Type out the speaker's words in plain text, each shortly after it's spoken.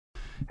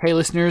Hey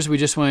listeners, we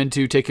just wanted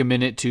to take a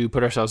minute to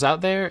put ourselves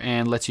out there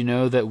and let you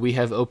know that we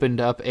have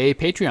opened up a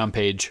Patreon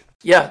page.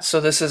 Yeah,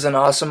 so this is an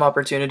awesome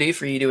opportunity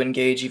for you to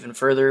engage even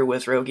further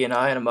with Rogie and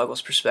I on a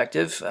Muggle's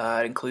perspective.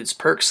 It includes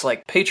perks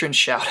like patron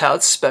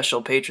shoutouts,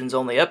 special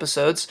patrons-only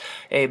episodes,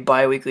 a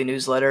bi-weekly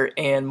newsletter,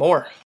 and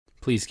more.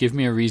 Please give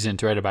me a reason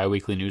to write a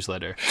bi-weekly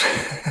newsletter.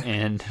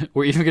 And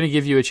we're even going to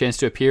give you a chance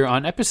to appear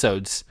on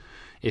episodes,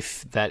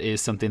 if that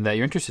is something that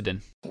you're interested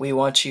in. We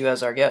want you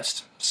as our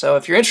guest. So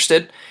if you're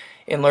interested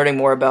in learning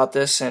more about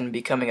this and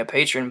becoming a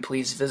patron,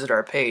 please visit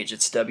our page.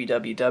 It's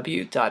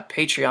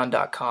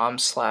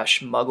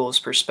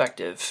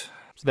www.patreon.com/mugglesperspective.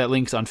 So that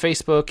link's on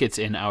Facebook. It's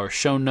in our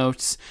show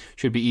notes.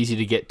 Should be easy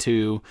to get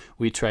to.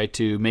 We try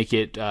to make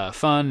it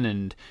fun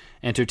and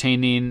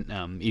entertaining,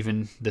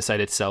 even the site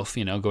itself,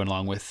 going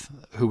along with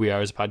who we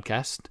are as a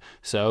podcast.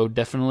 So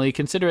definitely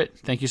consider it.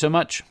 Thank you so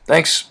much.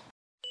 Thanks.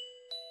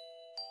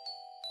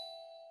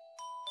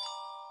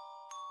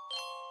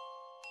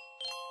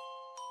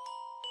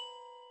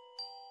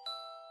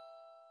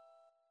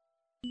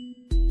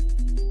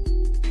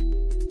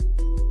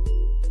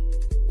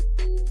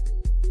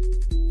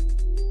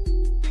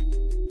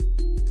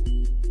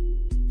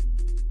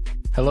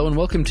 Hello and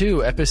welcome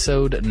to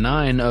episode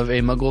 9 of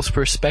A Muggle's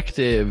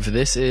Perspective.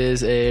 This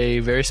is a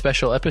very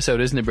special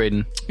episode, isn't it,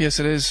 Braden? Yes,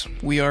 it is.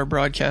 We are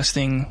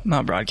recording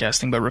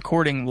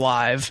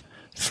live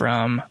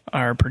from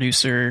our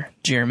producer,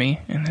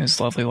 Jeremy, and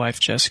his lovely wife,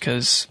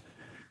 Jessica's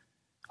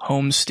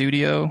home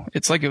studio.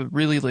 It's like a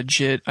really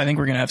legit, I think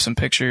we're going to have some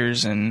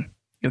pictures and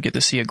you'll get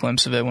to see a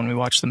glimpse of it when we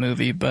watch the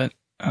movie, but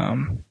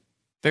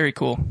very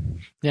cool.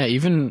 Yeah,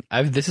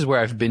 this is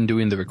where I've been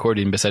doing the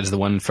recording besides the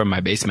one from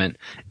my basement,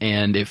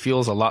 and it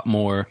feels a lot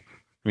more.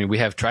 I mean, we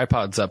have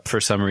tripods up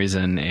for some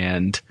reason,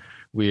 and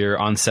we're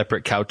on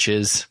separate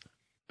couches.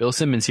 Bill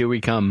Simmons, here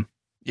we come.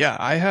 Yeah,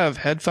 I have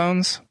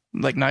headphones,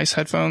 like nice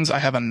headphones. I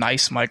have a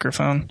nice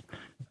microphone.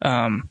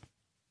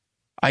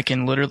 I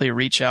can literally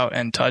reach out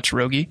and touch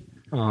Rogie,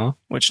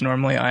 which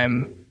normally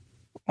I'm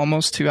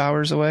almost 2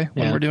 hours away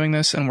when we're doing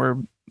this, and we're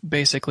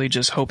basically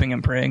just hoping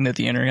and praying that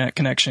the internet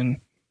connection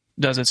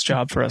does its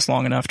job for us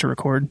long enough to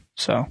record.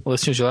 So, well,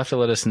 listeners, you'll have to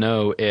let us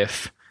know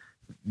if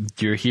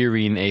you're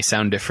hearing a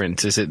sound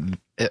difference.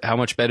 How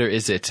much better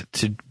is it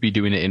to be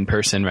doing it in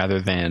person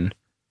rather than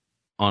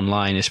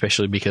online,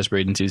 especially because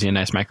Braden's using a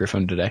nice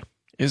microphone today?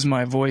 Is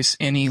my voice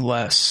any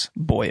less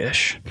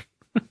boyish?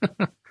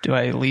 Do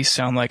I at least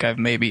sound like I've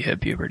maybe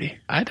hit puberty?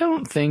 I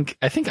think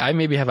I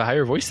maybe have a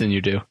higher voice than you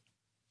do.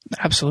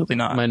 Absolutely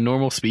not. My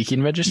normal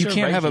speaking register. You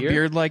can't have here? A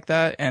beard like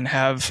that and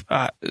have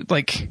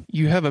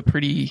you have a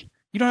pretty.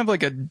 You don't have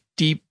like a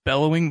deep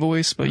bellowing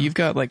voice, but you've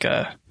got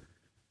a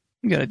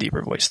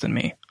deeper voice than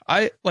me.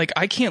 I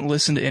can't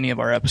listen to any of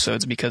our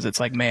episodes because it's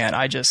like, man,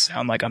 I just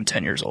sound like I'm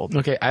 10 years old.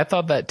 Okay, I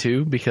thought that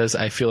too because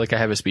I feel like I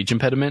have a speech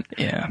impediment.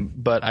 Yeah.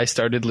 But I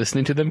started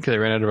listening to them because I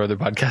ran out of other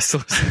podcasts to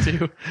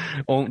listen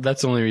to.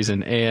 That's the only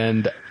reason.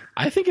 And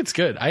I think it's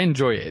good. I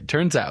enjoy it.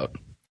 Turns out.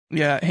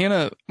 Yeah,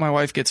 Hannah, my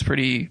wife, gets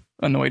pretty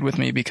annoyed with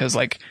me because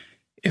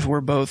if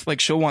we're both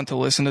she'll want to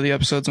listen to the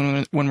episodes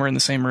when we're in the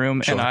same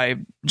room, sure. And I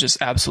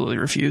just absolutely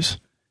refuse.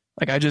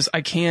 I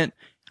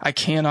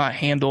cannot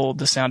handle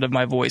the sound of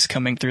my voice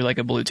coming through like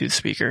a Bluetooth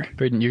speaker.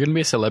 Braden, you're going to be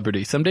a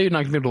celebrity. Someday you're not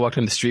going to be able to walk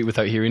down the street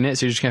without hearing it,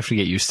 so you're just going to have to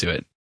get used to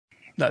it.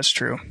 That's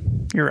true.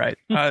 You're right.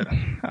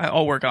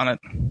 I'll work on it.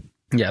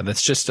 Yeah,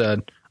 that's just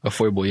a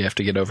foible you have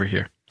to get over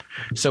here.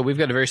 So we've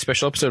got a very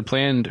special episode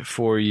planned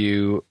for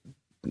you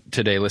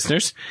today,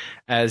 listeners.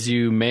 As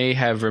you may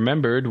have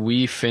remembered,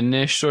 we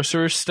finished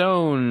Sorcerer's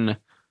Stone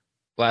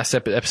last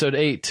episode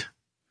 8.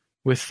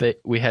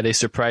 We had a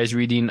surprise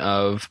reading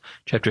of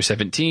chapter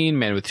 17,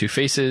 Man with Two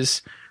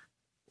Faces,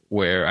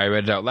 where I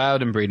read it out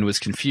loud and Braden was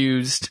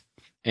confused.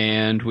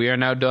 And we are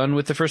now done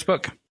with the first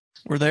book.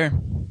 We're there.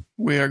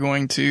 We are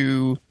going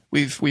to.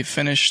 We've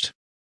finished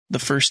the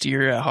first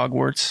year at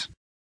Hogwarts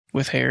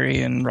with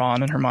Harry and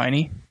Ron and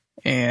Hermione,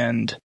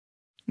 and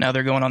now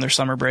they're going on their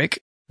summer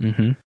break.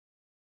 Mm-hmm.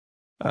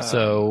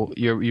 So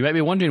you might be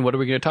wondering, what are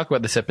we going to talk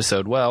about this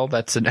episode? Well,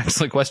 that's an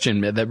excellent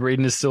question that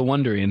Braden is still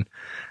wondering.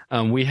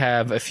 We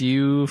have a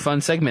few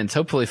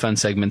hopefully fun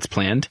segments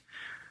planned.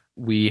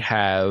 We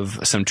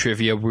have some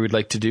trivia we would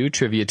like to do,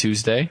 Trivia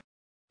Tuesday,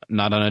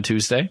 not on a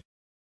Tuesday.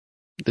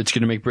 That's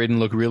going to make Braden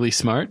look really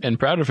smart and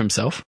proud of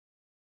himself.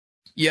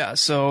 Yeah,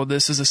 so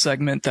this is a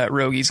segment that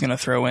Rogie's going to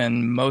throw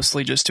in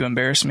mostly just to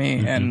embarrass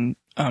me and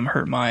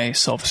hurt my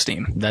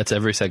self-esteem. That's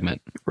every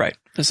segment. Right.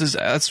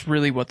 That's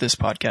really what this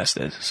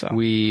podcast is. So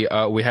we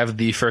have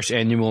the first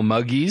annual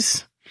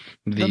Muggies.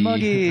 The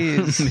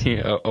Muggies.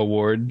 The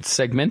award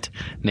segment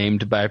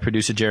named by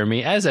producer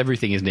Jeremy, as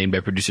everything is named by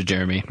producer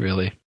Jeremy,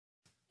 really.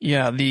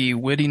 Yeah, the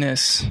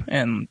wittiness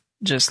and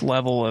just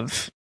level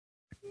of,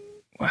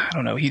 I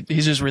don't know,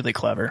 he's just really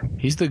clever.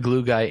 He's the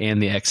glue guy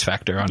and the X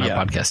Factor on our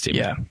podcast team.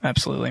 Yeah,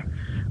 absolutely.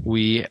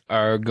 We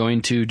are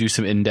going to do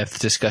some in-depth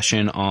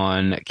discussion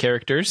on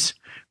characters.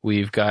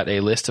 We've got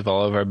a list of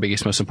all of our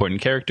biggest, most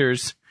important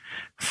characters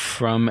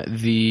from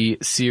the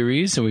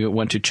series, and we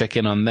want to check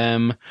in on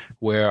them.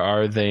 Where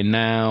are they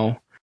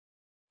now?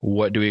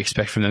 What do we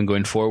expect from them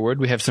going forward?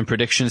 We have some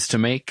predictions to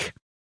make.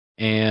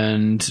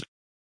 And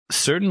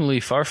certainly,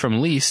 far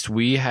from least,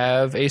 we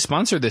have a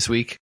sponsor this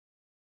week.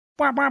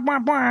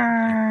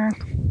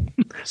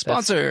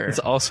 Sponsor. It's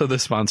also the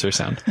sponsor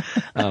sound.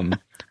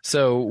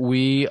 So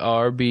we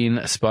are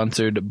being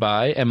sponsored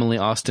by Emily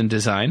Austin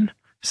Design.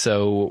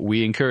 So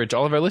we encourage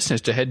all of our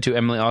listeners to head to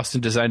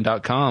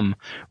EmilyAustinDesign.com,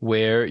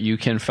 where you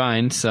can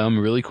find some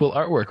really cool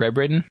artwork. Right,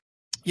 Braden?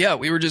 Yeah,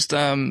 we were just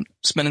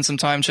spending some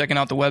time checking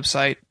out the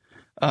website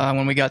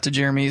when we got to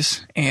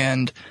Jeremy's,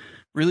 and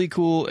really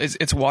cool.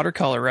 It's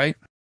watercolor, right?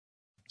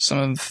 Some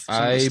of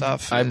the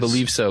stuff. I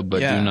believe so, but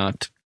do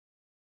not.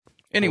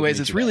 Anyways,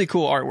 it's really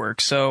cool artwork.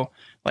 So,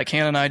 like,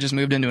 Hannah and I just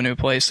moved into a new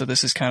place, so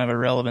this is kind of a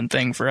relevant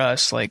thing for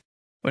us. Like,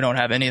 we don't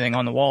have anything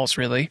on the walls,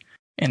 really.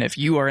 And if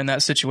you are in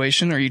that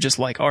situation or you just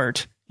like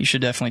art, you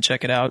should definitely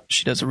check it out.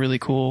 She does a really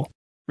cool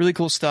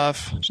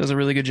stuff. She does a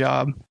really good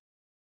job.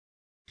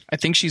 I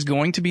think she's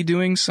going to be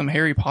doing some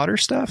Harry Potter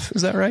stuff.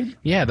 Is that right?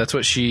 Yeah, that's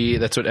what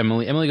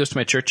Emily goes to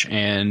my church,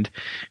 and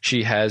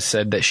she has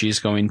said that she's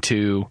going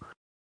to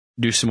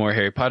do some more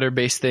Harry Potter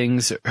based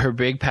things. Her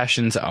big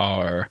passions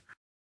are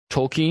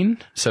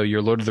Tolkien, so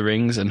your Lord of the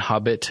Rings and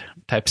Hobbit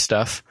type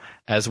stuff,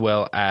 as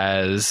well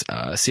as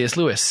C.S.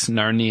 Lewis,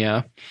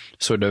 Narnia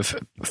sort of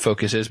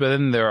focuses. But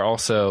then there are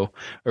also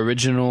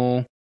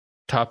original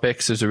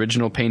topics, there's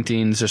original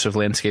paintings, there's sort of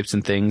landscapes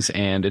and things,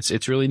 and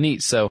it's really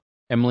neat. So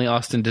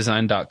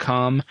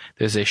EmilyAustinDesign.com,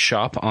 there's a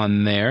shop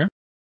on there.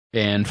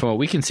 And from what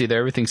we can see there,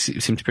 everything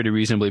seems pretty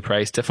reasonably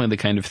priced. Definitely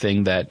the kind of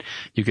thing that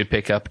you could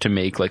pick up to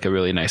make like a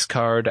really nice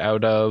card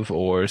out of,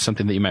 or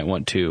something that you might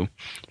want to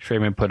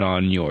frame and put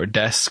on your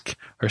desk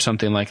or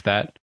something like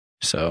that.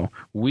 So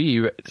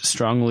we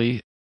strongly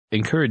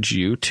encourage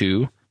you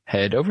to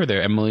head over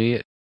there,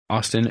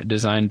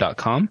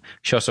 EmilyAustinDesign.com.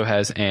 She also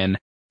has an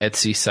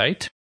Etsy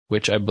site,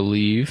 which I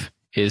believe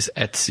is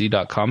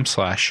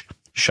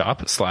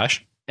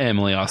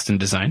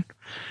etsy.com/shop/EmilyAustinDesign.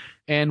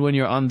 And when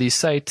you're on these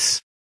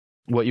sites,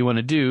 what you want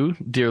to do,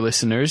 dear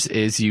listeners,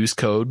 is use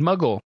code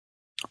MUGGLE.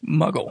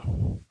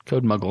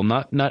 Code MUGGLE,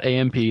 not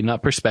AMP,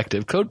 not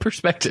Perspective. Code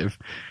Perspective.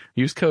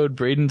 Use code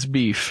Braden's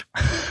Beef,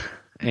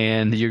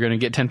 and you're going to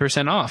get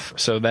 10% off.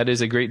 So that is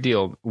a great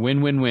deal.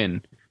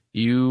 Win-win-win.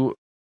 You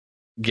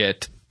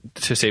get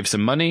to save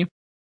some money.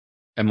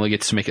 Emily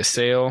gets to make a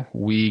sale.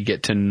 We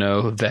get to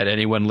know that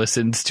anyone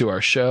listens to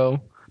our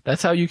show.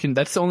 That's how you can,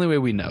 that's the only way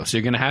we know. So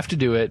you're going to have to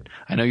do it.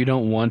 I know you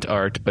don't want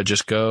art, but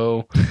just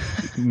go,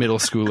 middle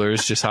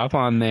schoolers, just hop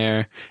on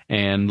there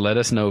and let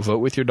us know, vote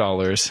with your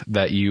dollars,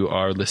 that you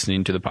are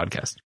listening to the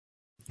podcast.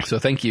 So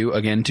thank you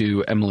again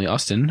to Emily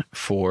Austin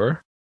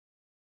for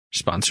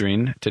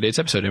sponsoring today's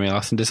episode, Emily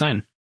Austin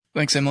Design.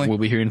 Thanks, Emily. We'll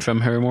be hearing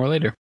from her more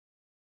later.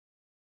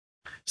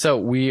 So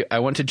I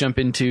want to jump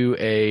into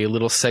a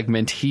little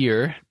segment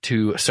here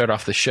to start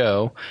off the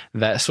show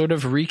that sort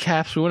of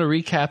recaps. We want to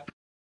recap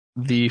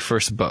the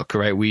first book,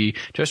 right? We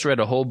just read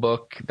a whole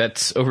book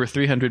that's over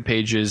 300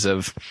 pages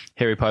of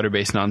Harry Potter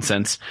based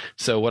nonsense.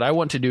 So what I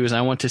want to do is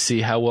I want to see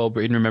how well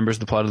Braden remembers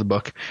the plot of the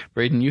book.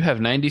 Braden, you have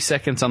 90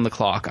 seconds on the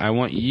clock. I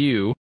want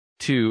you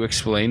to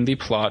explain the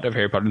plot of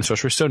Harry Potter and the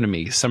Sorcerer's Stone to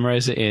me.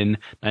 Summarize it in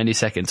 90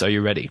 seconds. Are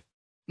you ready?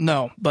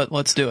 No, but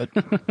let's do it.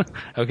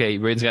 Okay,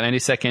 Braden's got 90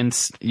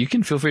 seconds. You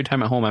can feel free to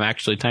time at home. I'm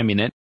actually timing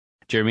it.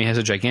 Jeremy has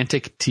a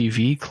gigantic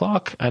TV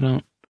clock.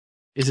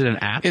 Is it an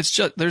app?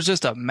 There's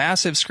just a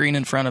massive screen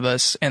in front of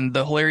us, and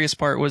the hilarious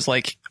part was,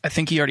 like, I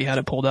think he already had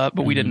it pulled up,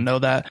 but we didn't know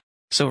that.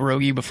 So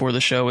Rogie before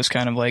the show was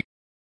kind of like,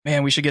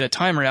 man, we should get a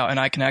timer out, and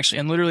I can actually,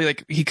 and literally,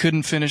 like, he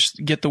couldn't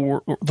get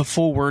the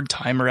full word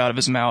timer out of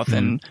his mouth,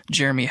 and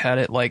Jeremy had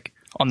it, like,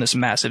 on this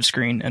massive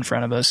screen in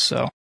front of us,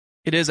 so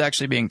it is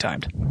actually being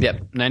timed.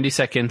 Yep, 90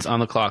 seconds on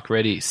the clock.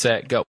 Ready,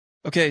 set, go.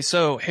 Okay,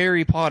 so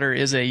Harry Potter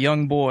is a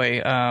young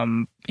boy.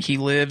 He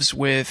lives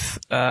with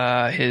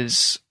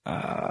his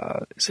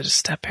is it his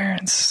step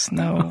parents?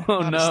 No,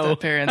 not his step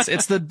parents.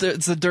 It's the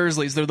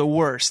Dursleys. They're the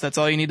worst. That's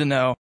all you need to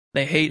know.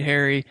 They hate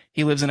Harry.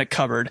 He lives in a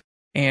cupboard,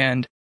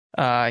 and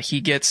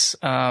he gets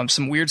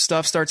some weird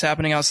stuff starts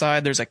happening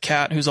outside. There's a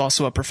cat who's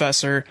also a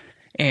professor,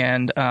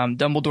 and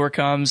Dumbledore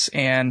comes,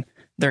 and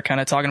they're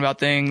kind of talking about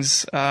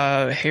things.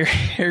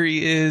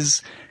 Harry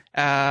is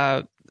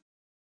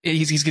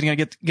he's gonna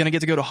get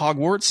to go to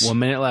Hogwarts. 1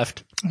 minute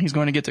left. He's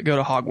going to get to go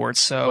to Hogwarts.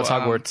 So what's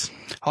Hogwarts?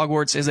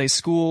 Hogwarts is a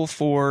school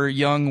for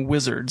young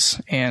wizards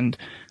and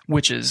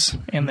witches,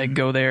 and they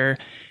go there.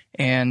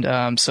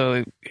 And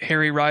so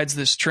Harry rides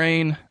this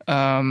train.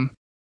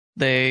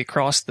 They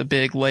cross the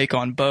big lake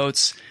on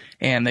boats,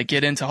 and they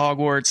get into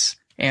Hogwarts.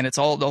 And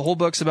the whole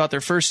book's about their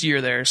first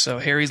year there. So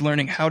Harry's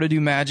learning how to do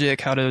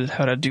magic, how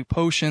to do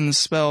potions,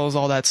 spells,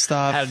 all that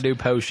stuff. How to do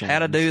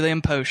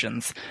them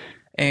potions.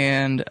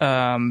 And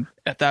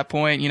at that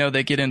point,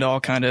 they get into all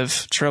kind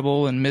of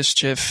trouble and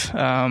mischief.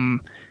 Harry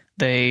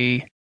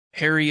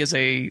is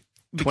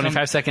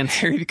 25 seconds.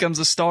 Harry becomes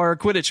a star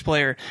Quidditch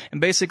player. And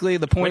basically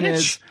the point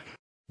is...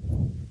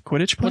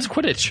 Quidditch player? What's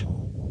Quidditch?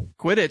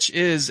 Quidditch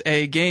is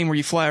a game where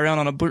you fly around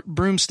on a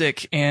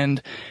broomstick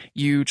and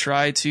you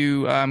try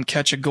to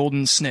catch a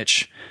golden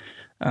snitch.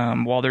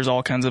 while there's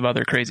all kinds of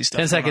other crazy stuff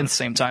 10 going on at seconds. the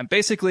same time.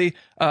 Basically,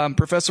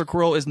 Professor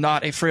Quirrell is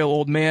not a frail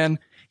old man.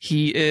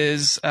 He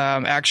is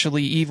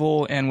actually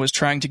evil and was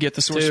trying to get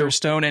the Sorcerer's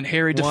Stone, and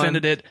Harry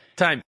defended it.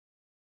 Time.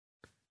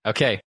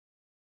 Okay.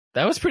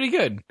 That was pretty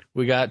good.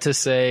 We got to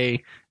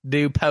say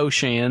do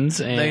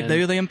potions, and They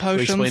do them potions.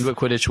 we explained what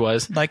Quidditch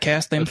was. They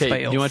cast them Okay,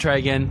 spells. do you want to try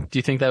again? Do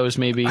you think that was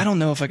maybe... I don't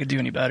know if I could do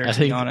any better, I to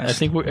be honest. I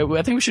think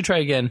we should try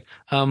again.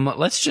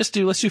 Let's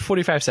do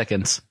 45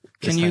 seconds.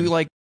 Can you,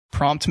 like,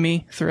 prompt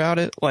me throughout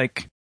it?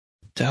 Like,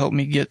 to help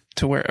me get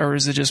to where... Or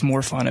is it just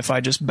more fun if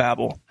I just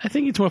babble? I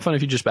think it's more fun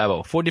if you just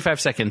babble. 45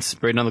 seconds.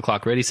 Right on the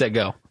clock. Ready, set,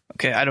 go.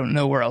 Okay, I don't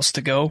know where else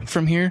to go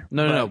from here.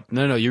 No.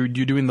 You're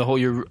doing the whole...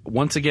 You're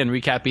once again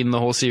recapping the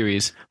whole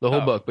series, the whole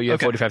book, but you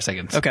have 45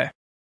 seconds. Okay.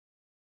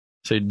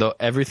 So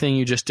everything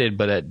you just did,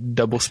 but at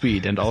double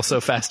speed, and also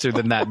faster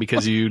than that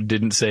because you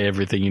didn't say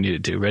everything you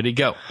needed to. Ready,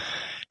 go.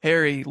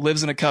 Harry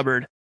lives in a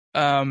cupboard.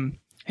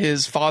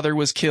 His father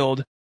was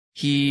killed.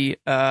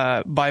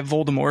 By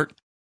Voldemort.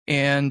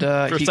 And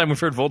First time we've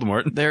heard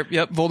Voldemort.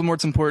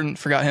 Voldemort's important.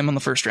 Forgot him on the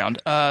first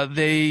round.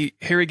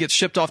 Harry gets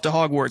shipped off to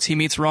Hogwarts. He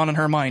meets Ron and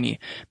Hermione.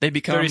 They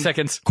become 30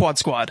 seconds. Quad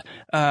Squad.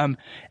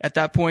 At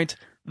that point,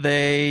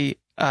 they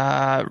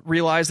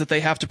realize that they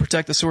have to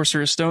protect the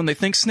Sorcerer's Stone. They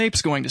think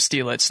Snape's going to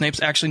steal it.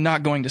 Snape's actually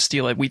not going to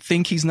steal it. We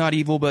think he's not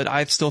evil, but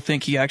I still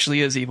think he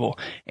actually is evil.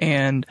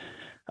 And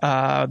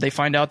they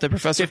find out that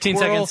Professor 15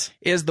 Quirrell seconds.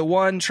 is the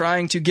one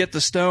trying to get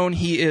the stone.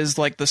 He is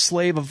like the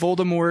slave of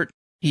Voldemort.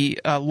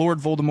 Lord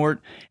Voldemort,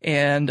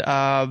 and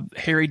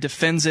Harry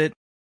defends it.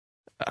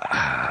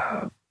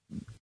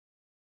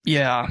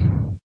 Yeah.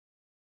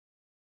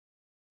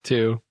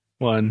 2,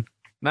 1.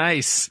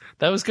 Nice.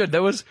 That was good.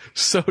 That was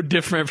so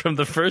different from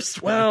the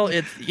first one. Well,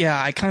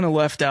 I kind of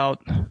left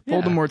out.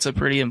 Voldemort's a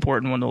pretty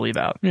important one to leave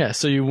out. Yeah,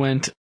 so you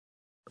went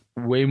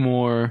way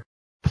more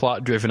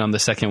plot driven on the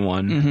second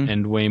one,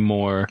 and way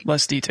more...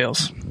 Less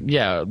details.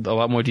 Yeah, a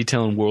lot more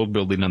detail and world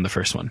building on the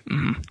first one.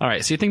 All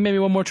right, so you think maybe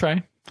one more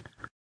try?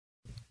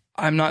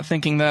 I'm not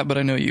thinking that, but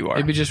I know you are.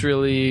 Maybe just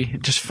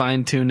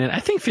fine tune it. I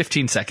think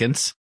 15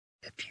 seconds.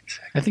 15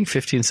 seconds. I think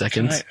 15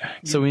 seconds.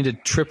 So we need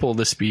to triple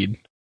the speed.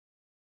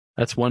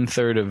 That's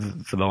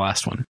 1/3 for the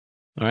last one.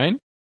 All right?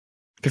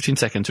 15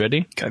 seconds.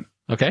 Ready?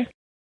 Okay.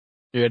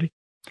 You ready?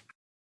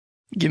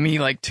 Give me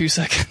like 2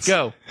 seconds.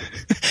 Go.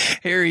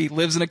 Harry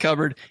lives in a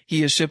cupboard.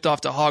 He is shipped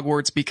off to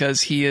Hogwarts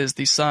because he is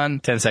the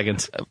son. 10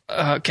 seconds.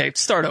 Okay,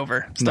 start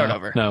over.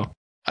 Over. No.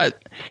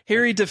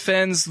 Harry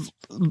defends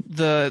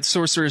the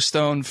Sorcerer's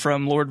Stone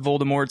from Lord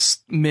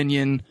Voldemort's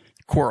minion,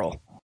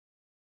 Quirrell.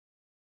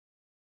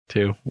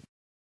 2,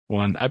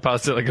 1. I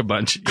paused it like a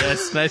bunch.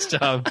 Yes, nice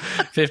job.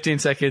 15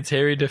 seconds.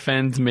 Harry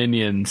defends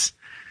minions.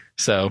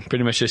 So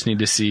pretty much just need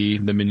to see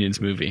the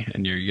Minions movie,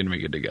 and you're going to be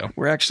good to go.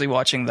 We're actually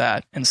watching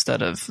that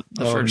instead of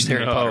the first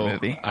Harry Potter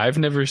movie. I've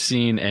never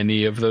seen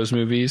any of those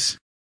movies.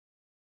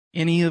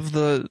 Any of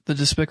the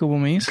Despicable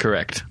Me's?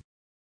 Correct.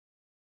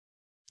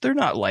 They're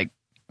not like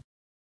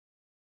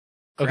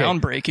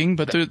groundbreaking,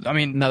 but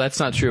no, that's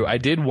not true. I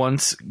did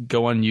once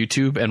go on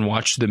YouTube and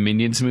watch the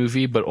Minions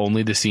movie, but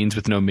only the scenes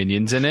with no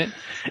minions in it,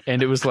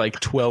 and it was like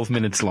 12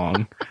 minutes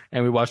long,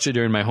 and we watched it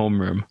during my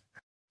homeroom.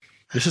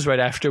 This is right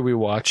after we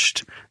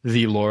watched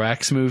the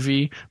Lorax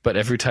movie, but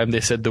every time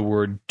they said the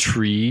word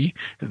tree,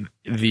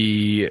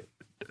 the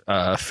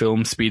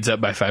film speeds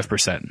up by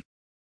 5%.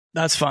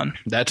 That's fun.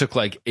 That took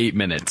like 8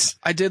 minutes.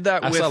 I did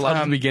that with... I saw a lot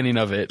of the beginning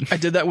of it. I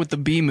did that with the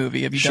Bee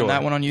movie. Have you done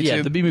that one on YouTube?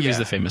 Yeah, the Bee movie is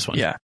the famous one.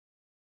 Yeah.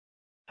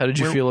 How did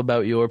you feel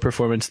about your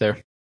performance there?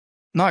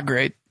 Not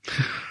great.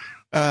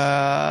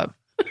 I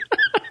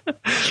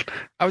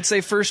would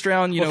say first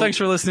round, thanks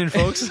for listening,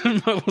 folks.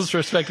 Moguls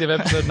Perspective,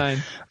 episode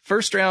 9.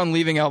 First round,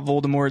 leaving out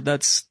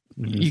Voldemort,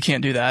 you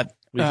can't do that.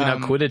 Leaving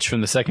out Quidditch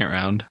from the second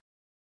round.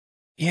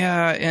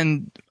 Yeah,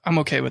 and I'm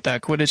okay with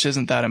that. Quidditch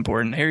isn't that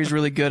important. Harry's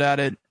really good at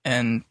it,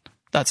 and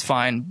that's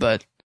fine,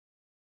 but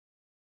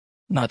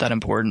not that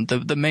important.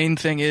 The main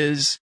thing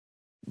is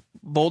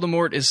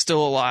Voldemort is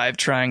still alive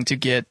trying to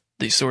get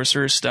the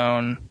Sorcerer's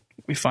Stone.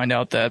 We find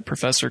out that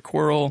Professor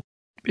Quirrell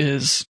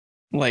is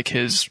like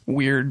his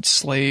weird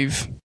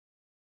slave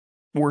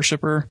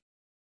worshiper.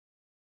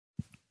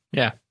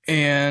 Yeah.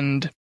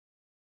 And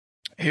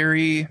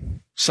Harry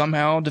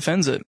somehow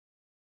defends it.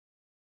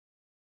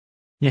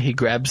 Yeah, he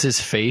grabs his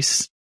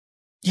face.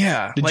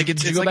 Yeah.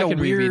 Did you go like back a and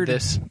weird... reread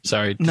this?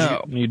 Sorry.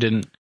 No. You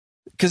didn't.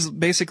 Because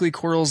basically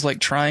Quirrell's like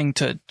trying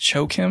to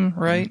choke him,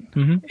 right?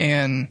 Mm-hmm.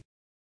 And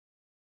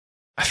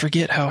I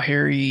forget how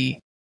Harry...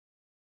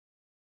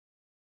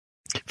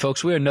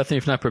 Folks, we are nothing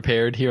if not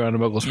prepared here on A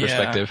Muggle's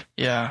Perspective.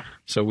 Yeah.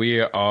 So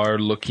we are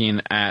looking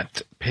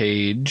at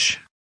page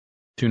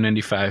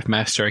 295.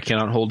 Master, I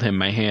cannot hold him.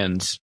 My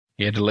hands.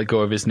 He had to let go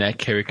of his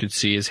neck. Harry could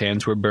see his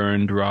hands were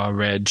burned, raw,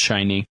 red,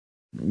 shiny.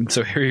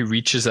 So Harry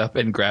reaches up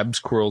and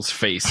grabs Quirrell's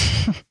face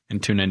in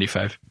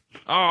 295.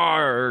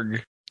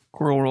 Arg!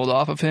 Quirrell rolled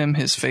off of him,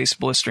 his face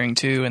blistering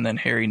too, and then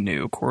Harry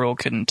knew Quirrell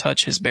couldn't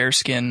touch his bare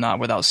skin, not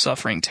without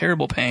suffering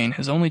terrible pain.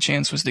 His only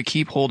chance was to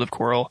keep hold of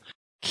Quirrell,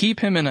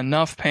 keep him in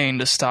enough pain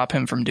to stop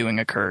him from doing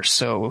a curse.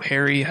 So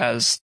Harry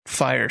has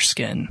fire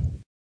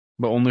skin.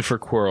 But only for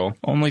Quirrell.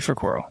 Only for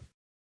Quirrell.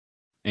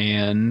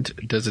 And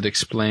does it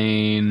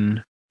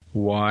explain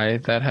why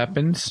that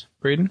happens,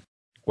 Braden?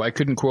 Why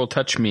couldn't Quirrell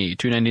touch me?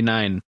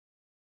 $2.99.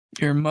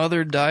 Your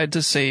mother died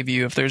to save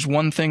you. If there's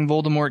one thing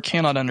Voldemort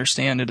cannot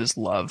understand, it is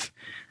love.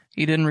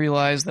 He didn't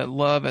realize that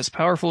love, as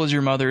powerful as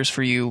your mother's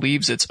for you,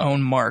 leaves its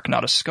own mark,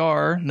 not a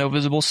scar, no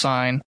visible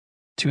sign.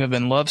 To have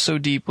been loved so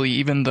deeply,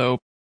 even though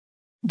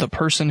the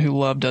person who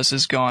loved us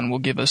is gone, will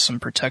give us some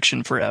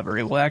protection forever.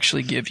 It will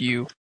actually give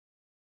you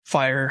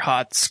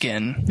fire-hot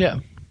skin. Yeah.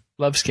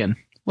 Love skin.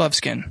 Love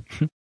skin.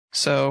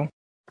 So,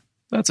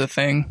 that's a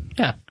thing.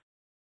 Yeah.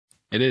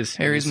 It is.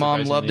 Harry's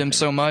mom loved him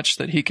so much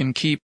that he can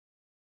keep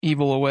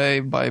evil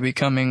away by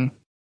becoming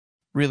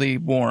really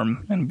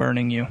warm and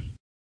burning you.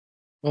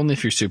 Only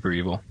if you're super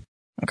evil.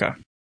 Okay.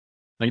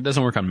 Like, it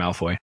doesn't work on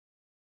Malfoy.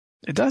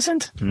 It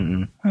doesn't?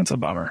 Mm-mm. That's a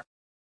bummer.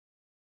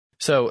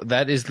 So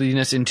that is leading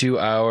us into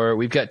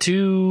we've got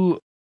two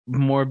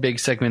more big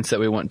segments that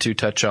we want to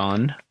touch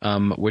on,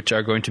 which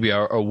are going to be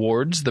our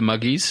awards, the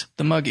Muggies.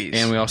 The Muggies.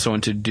 And we also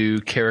want to do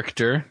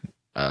character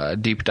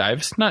deep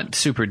dives. Not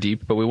super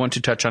deep, but we want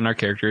to touch on our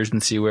characters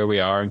and see where we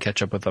are and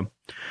catch up with them.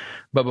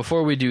 But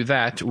before we do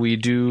that, we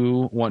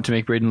do want to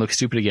make Braden look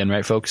stupid again,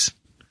 right, folks?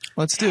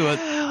 Let's do it.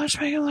 Let's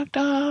make it look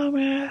dumb.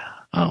 Yeah.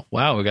 Oh,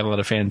 wow. We got a lot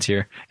of fans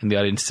here in the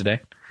audience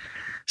today.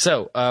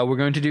 So we're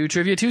going to do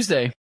Trivia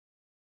Tuesday.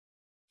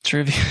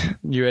 Trivia.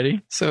 You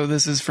ready? So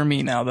this is for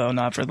me now, though,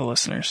 not for the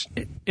listeners.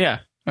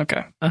 Yeah.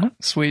 Okay. Uh-huh.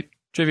 Sweet.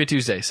 Trivia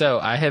Tuesday. So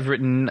I have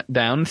written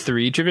down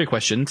 3 trivia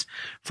questions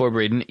for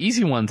Braden.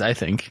 Easy ones, I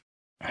think.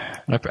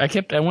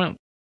 I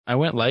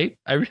went light.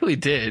 I really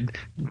did.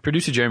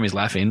 Producer Jeremy's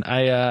laughing.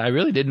 I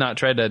really did not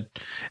try to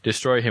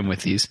destroy him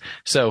with these.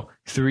 So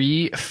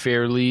 3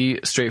 fairly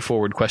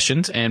straightforward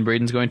questions, and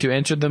Braden's going to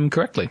answer them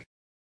correctly.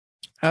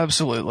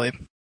 Absolutely.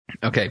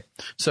 Okay.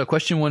 So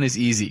question 1 is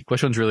easy.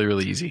 Question 1's really,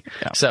 really easy.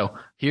 Yeah. So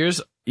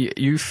here's,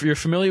 you're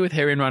familiar with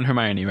Harry and Ron,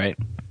 Hermione, right?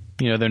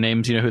 You know their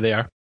names. You know who they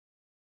are.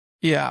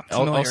 Yeah.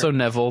 Familiar. Also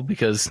Neville,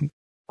 because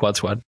Quad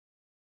Squad.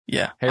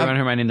 Yeah. Harry, Ron,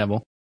 Hermione,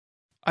 Neville.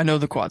 I know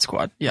the Quad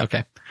Squad. Yeah.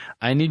 Okay.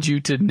 I need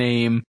you to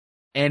name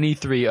any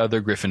 3 other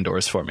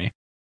Gryffindors for me.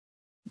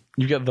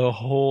 You got the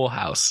whole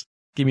house.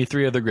 Give me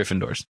 3 other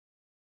Gryffindors.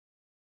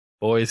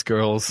 Boys,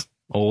 girls,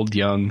 old,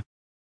 young.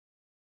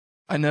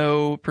 I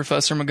know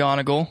Professor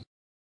McGonagall.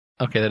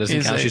 Okay, that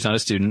doesn't count. She's not a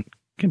student.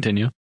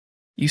 Continue.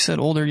 You said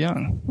old or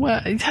young.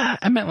 Well,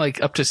 I meant like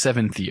up to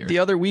 7th year. The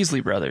other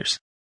Weasley brothers.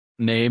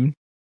 Name?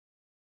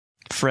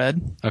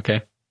 Fred.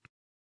 Okay.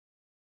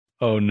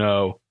 Oh,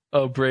 no.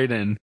 Oh,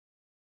 Braden.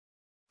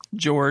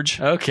 George.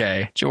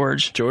 Okay.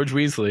 George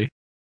Weasley.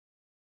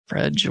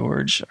 Fred,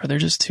 George. Are there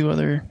just 2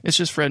 other? It's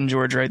just Fred and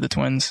George, right? The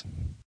twins.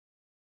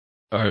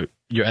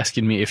 You're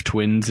asking me if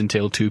twins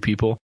entail 2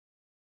 people?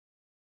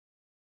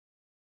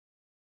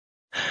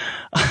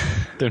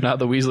 They're not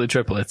the Weasley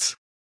triplets.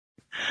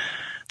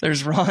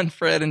 There's Ron,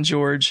 Fred, and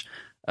George.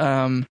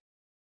 Any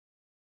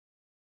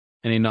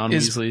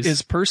non-Weasleys?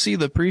 Is Percy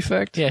the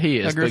prefect? Yeah, he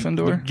is. A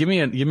Gryffindor? But give me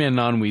a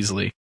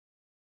non-Weasley.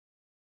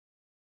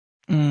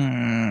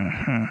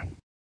 Mm-hmm.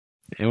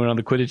 Anyone on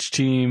the Quidditch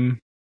team?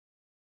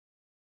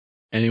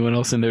 Anyone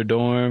else in their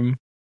dorm?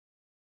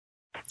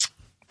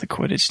 The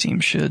Quidditch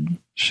team should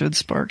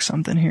spark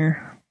something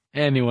here.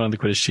 Anyone on the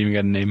Quidditch team you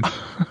got a name?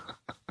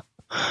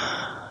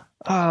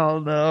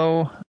 Oh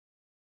no.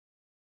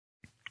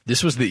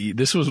 This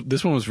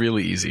one was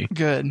really easy.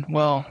 Good.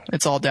 Well,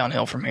 it's all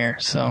downhill from here,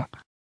 so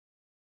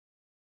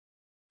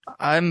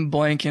I'm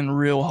blanking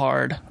real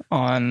hard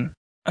on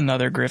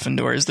another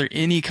Gryffindor. Is there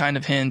any kind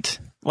of hint,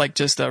 like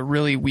just a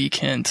really weak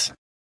hint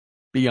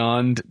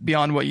beyond what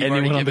you've already given me?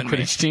 Anyone on the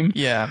Quidditch team?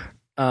 Yeah.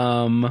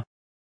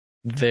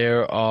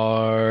 There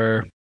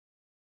are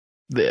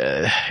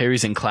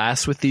Harry's in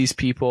class with these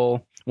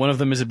people. One of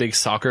them is a big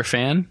soccer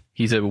fan.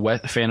 He's a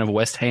fan of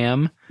West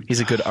Ham. He's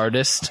a good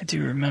artist. I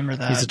do remember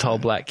that. He's a tall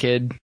black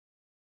kid.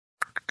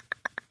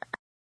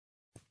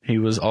 He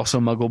was also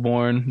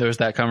Muggle-born. There was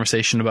that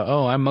conversation about,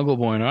 oh, I'm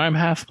Muggle-born or I'm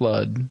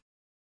half-blood.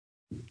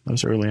 That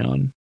was early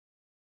on.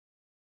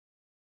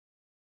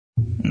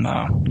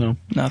 No,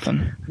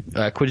 nothing.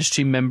 Quidditch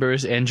team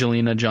members: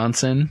 Angelina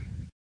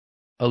Johnson,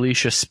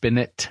 Alicia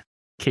Spinnet,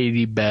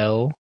 Katie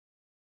Bell,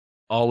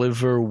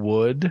 Oliver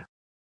Wood.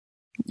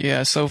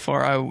 Yeah, so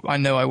far I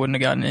know I wouldn't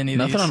have gotten any of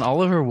these. Nothing on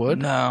Oliver Wood?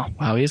 No.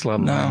 Wow, he has a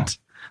lot of lines.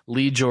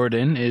 Lee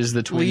Jordan is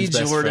the twins'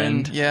 best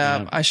friend.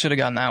 Yeah, I should have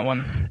gotten that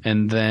one.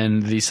 And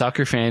then the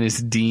soccer fan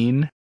is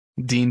Dean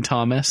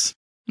Thomas.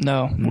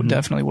 No,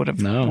 definitely would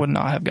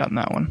not have gotten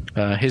that one.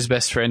 His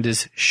best friend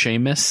is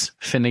Seamus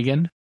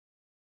Finnegan.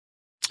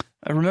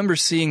 I remember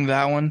seeing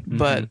that one,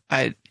 but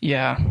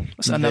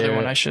it's another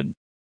one I should.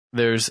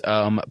 There's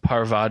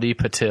Parvati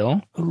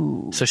Patil.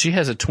 Ooh. So she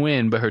has a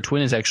twin, but her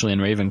twin is actually in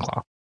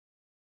Ravenclaw.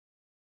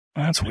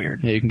 That's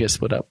weird. Yeah, you can get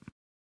split up.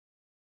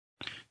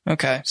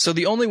 Okay, so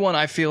the only one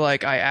I feel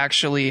like I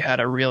actually had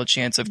a real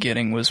chance of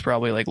getting was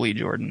probably like Lee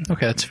Jordan.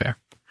 Okay, that's fair.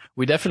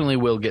 We definitely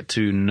will get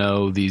to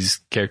know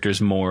these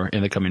characters more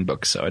in the coming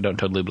books, so I don't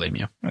totally blame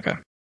you. Okay.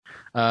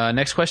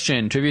 Next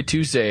question, Trivia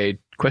Tuesday.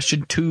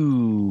 Question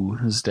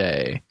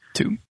Tuesday.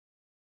 2.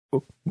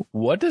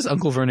 What does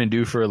Uncle Vernon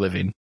do for a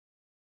living?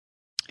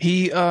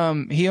 He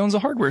owns a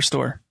hardware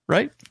store,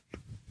 right?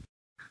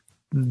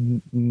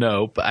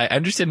 No, but I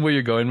understand where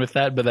you're going with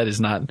that, but that is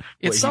not what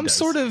It's some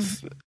sort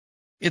of...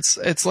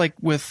 It's like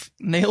with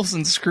nails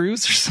and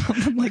screws or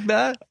something like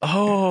that.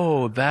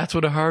 Oh, that's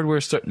what a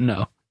hardware store...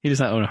 No, he does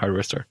not own a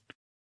hardware store.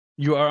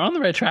 You are on the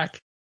right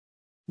track.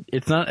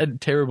 It's not a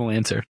terrible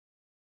answer.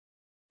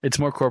 It's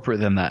more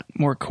corporate than that.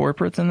 More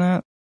corporate than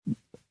that?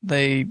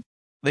 They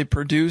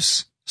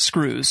produce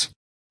screws.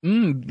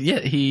 Yeah,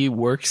 he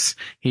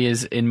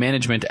is in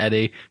management at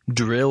a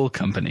drill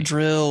company.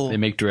 Drill. They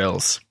make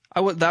drills.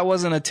 That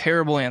wasn't a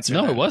terrible answer.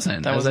 No, then. it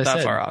wasn't. That wasn't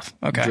that far off.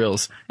 Okay.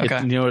 Drills.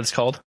 Okay. You know what it's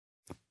called?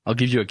 I'll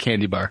give you a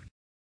candy bar.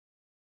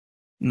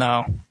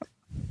 No.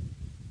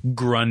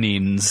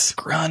 Grunnings.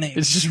 Grunnings.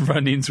 It's just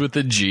runnings with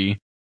a G.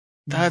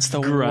 That's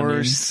the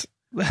worst.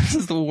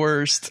 That's the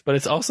worst. But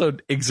it's also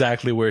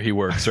exactly where he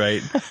works,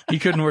 right? He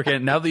couldn't work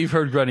at. Now that you've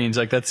heard Grunnings,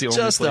 like that's the only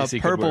just place he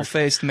a could work.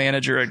 purple-faced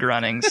manager at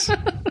Grunnings.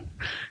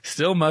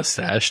 Still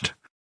mustached.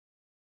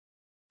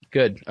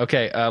 Good.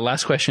 Okay,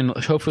 last question.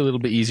 Hopefully a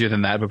little bit easier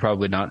than that, but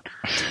probably not.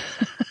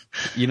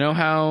 You know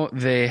how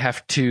they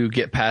have to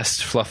get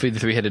past Fluffy, the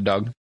three-headed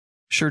dog?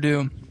 Sure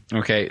do.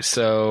 Okay,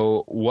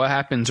 so what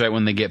happens right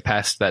when they get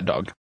past that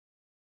dog?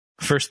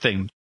 First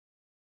thing.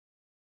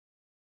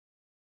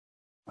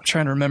 I'm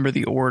trying to remember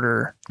the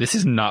order. This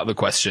is not the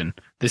question.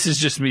 This is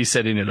just me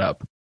setting it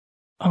up.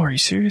 Oh, are you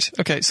serious?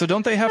 Okay, so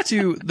don't they have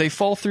to... they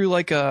fall through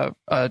like they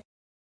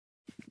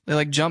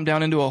like jump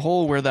down into a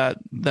hole where that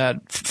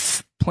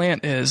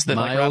plant is. That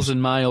miles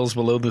and miles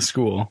below the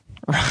school.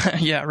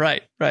 Yeah,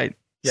 right.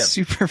 Yep.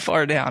 Super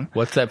far down.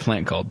 What's that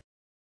plant called?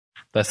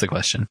 That's the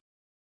question.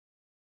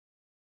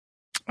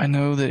 I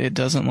know that it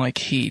doesn't like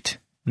heat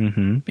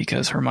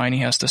because Hermione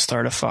has to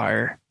start a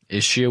fire.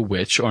 Is she a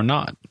witch or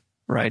not?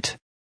 Right.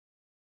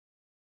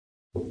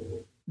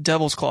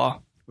 Devil's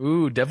Claw.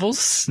 Ooh, Devil's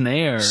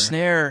Snare.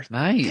 Snare.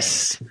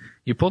 Nice.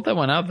 You pulled that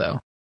one out,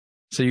 though.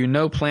 So you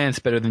know plants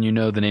better than you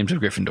know the names of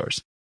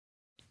Gryffindors.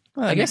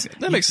 Well, I guess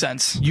that makes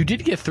sense. You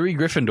did get 3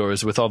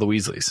 Gryffindors with all the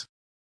Weasleys.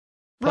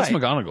 Plus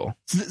right. McGonagall.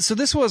 So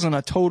this wasn't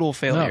a total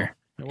failure.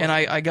 No, and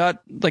I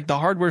got like the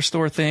hardware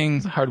store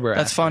thing. Hardware.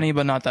 That's funny,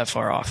 but not that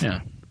far off.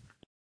 Yeah.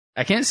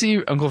 I can't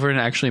see Uncle Vernon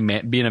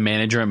actually being a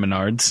manager at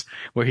Menards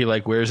where he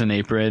like wears an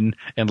apron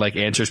and like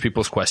answers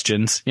people's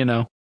questions, you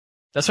know?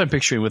 That's what I'm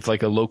picturing with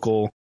like a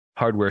local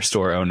hardware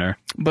store owner.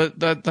 But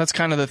that's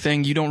kind of the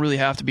thing. You don't really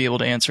have to be able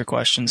to answer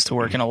questions to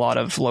work in a lot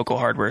of local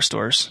hardware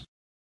stores.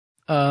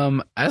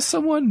 As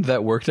someone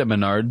that worked at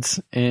Menards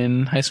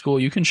in high school,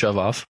 you can shove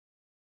off.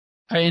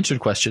 I answered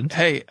questions.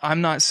 Hey,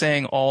 I'm not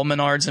saying all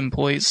Menards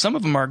employees. Some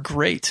of them are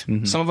great.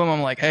 Mm-hmm. Some of them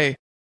I'm like, hey,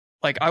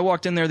 like I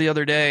walked in there the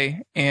other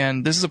day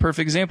and this is a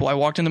perfect example. I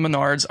walked into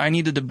Menards. I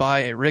needed to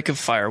buy a rick of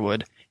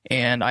firewood.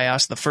 And I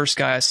asked the first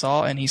guy I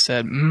saw and he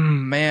said,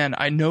 man,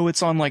 I know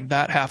it's on like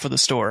that half of the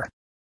store.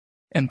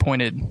 And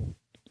pointed.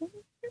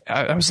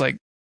 I was like,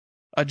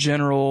 a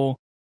general,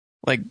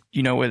 like,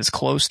 you know what it's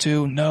close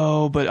to?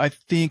 No, but I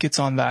think it's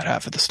on that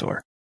half of the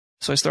store.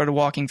 So I started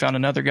walking, found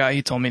another guy.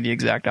 He told me the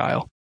exact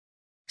aisle.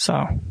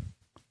 So.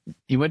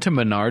 You went to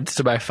Menards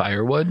to buy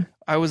firewood?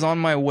 I was on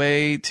my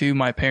way to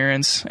my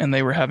parents and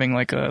they were having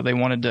like they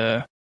wanted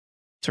to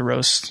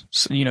roast,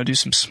 you know, do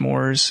some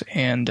s'mores.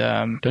 And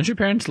don't your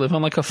parents live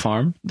on like a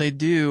farm? They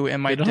do.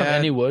 And my dad, have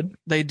any wood?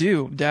 They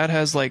do. Dad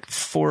has like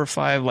 4 or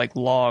 5 like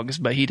logs,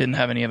 but he didn't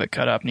have any of it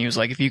cut up. And he was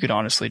like, if you could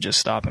honestly just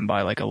stop and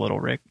buy like a little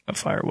rick of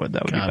firewood,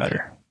 that would be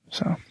better.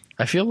 So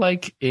I feel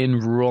like in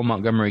rural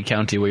Montgomery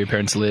County where your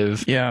parents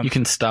live, you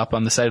can stop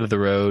on the side of the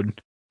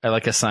road at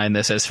like a sign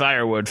that says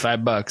firewood,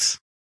 $5.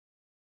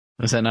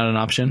 Is that not an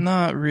option?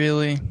 Not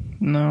really.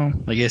 No.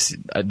 I guess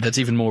that's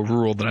even more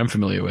rural than I'm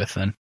familiar with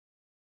then.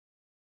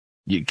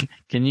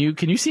 Can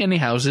you see any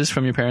houses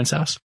from your parents'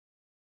 house?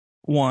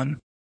 One.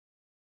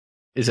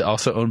 Is it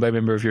also owned by a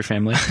member of your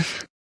family?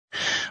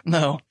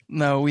 No.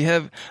 We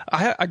have.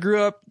 I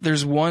grew up.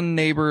 There's one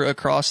neighbor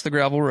across the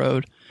gravel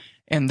road,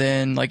 and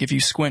then like if you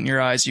squint your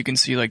eyes, you can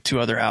see like 2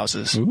 other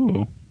houses.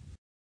 Ooh.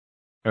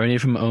 Are any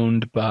of them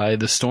owned by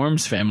the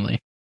Storms family?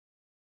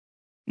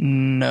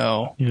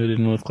 No. You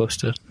didn't live close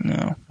to?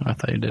 No. I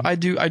thought you did. I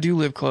do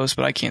live close,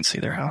 but I can't see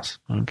their house.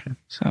 Okay.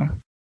 So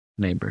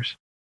neighbors.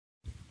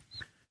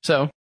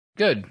 So,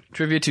 good.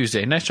 Trivia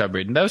Tuesday. Nice job,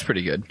 Braden. That was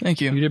pretty good.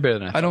 Thank you. You did better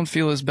than I thought. I don't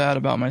feel as bad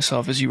about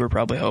myself as you were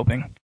probably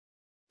hoping.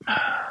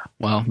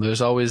 Well, there's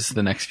always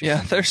the next few.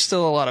 Yeah, there's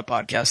still a lot of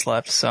podcasts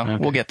left, so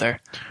we'll get there.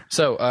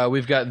 So,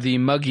 we've got the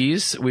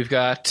Muggies. We've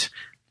got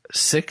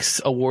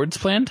 6 awards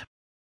planned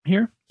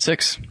here.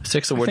 6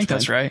 awards I think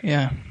that's right,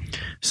 yeah.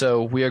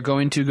 So we are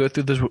going to go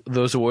through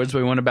those awards, but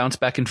we want to bounce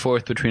back and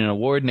forth between an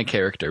award and a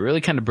character.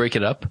 Really kind of break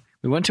it up.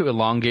 We want to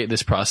elongate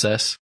this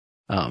process.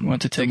 We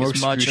want to take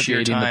as much of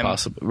your time.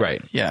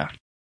 Right. Yeah.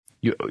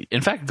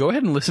 In fact, go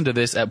ahead and listen to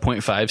this at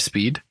 0.5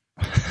 speed.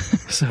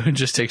 So it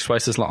just takes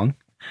twice as long.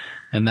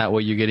 And that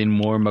way you're getting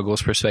more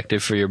Muggles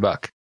perspective for your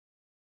buck.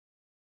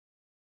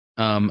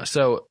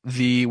 So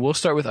we'll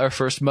start with our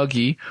first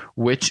muggy,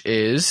 which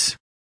is,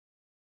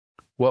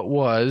 what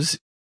was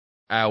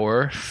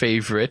our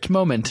favorite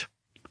moment?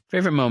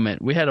 Favorite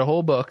moment. We had a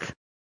whole book.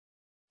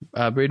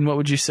 Braden, what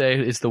would you say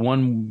is the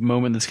one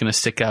moment that's going to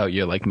stick out?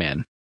 You're like,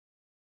 man,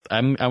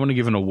 I want to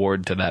give an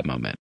award to that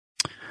moment.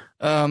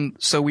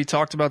 So we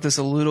talked about this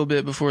a little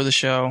bit before the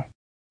show,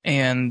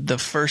 and the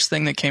first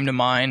thing that came to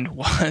mind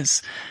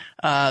was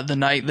the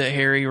night that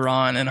Harry,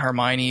 Ron, and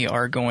Hermione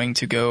are going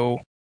to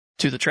go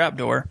to the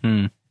trapdoor,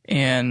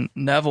 and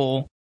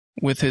Neville,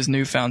 with his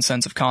newfound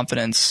sense of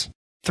confidence,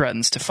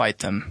 threatens to fight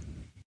them.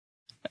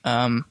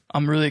 I'm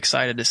really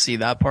excited to see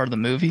that part of the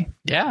movie.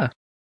 Yeah.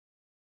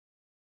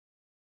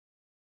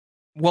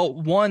 Well,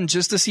 one,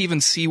 just to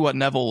even see what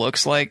Neville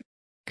looks like,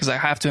 because I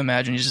have to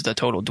imagine he's just a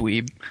total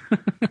dweeb.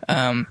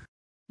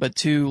 But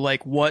two,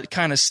 like, what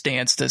kind of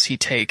stance does he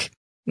take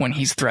when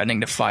he's threatening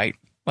to fight?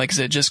 Like, is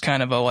it just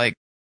kind of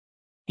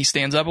he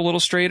stands up a little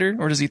straighter,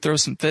 or does he throw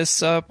some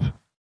fists up?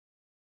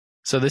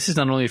 So this is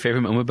not only your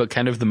favorite moment, but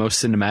kind of the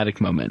most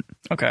cinematic moment.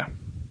 Okay.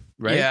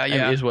 Right? Yeah. I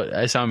mean, is what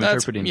I saw him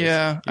interpreting this.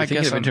 Yeah, I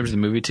guess in terms of the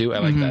movie too. I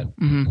like that.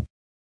 Mm-hmm.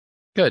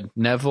 Good.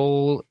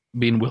 Neville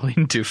being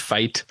willing to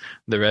fight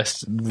the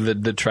rest,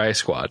 the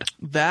Tri-Squad.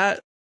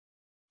 That,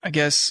 I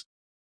guess,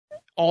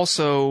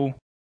 also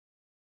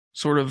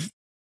sort of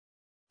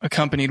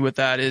accompanied with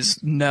that is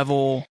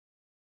Neville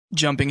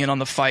jumping in on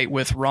the fight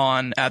with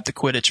Ron at the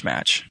Quidditch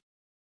match.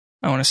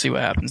 I want to see what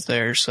happens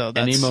there. So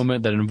that's, any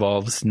moment that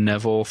involves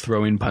Neville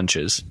throwing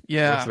punches,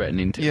 or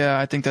threatening to. Yeah,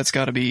 I think that's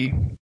got to be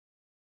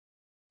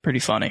pretty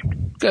funny.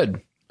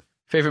 Good.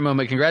 Favorite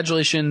moment.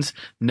 Congratulations,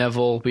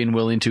 Neville, being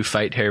willing to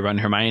fight Harry, Ron, and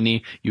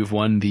Hermione. You've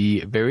won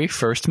the very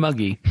first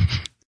muggy.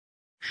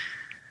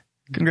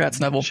 Congrats,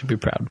 Neville. Should be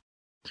proud.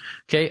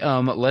 Okay,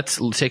 let's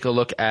take a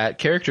look at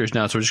characters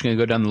now. So we're just going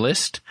to go down the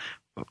list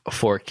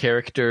for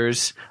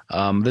characters.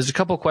 There's a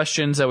couple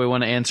questions that we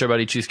want to answer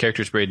about each of these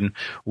characters, Braden.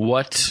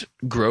 What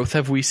growth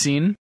have we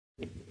seen?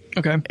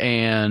 Okay.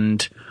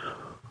 And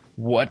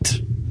where,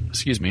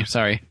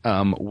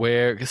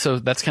 so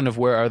that's kind of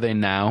where are they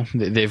now?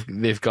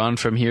 They've gone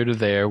from here to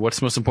there. What's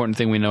the most important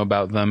thing we know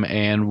about them?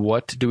 And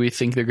what do we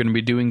think they're going to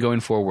be doing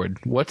going forward?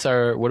 What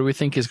do we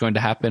think is going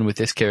to happen with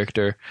this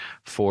character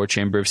for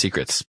Chamber of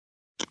Secrets?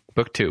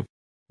 Book 2.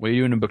 What are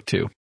you doing in Book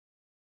 2?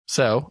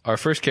 So, our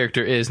first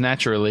character is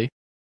naturally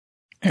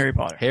Harry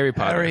Potter. Harry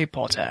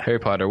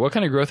Potter. What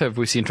kind of growth have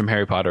we seen from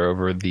Harry Potter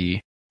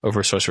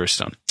over Sorcerer's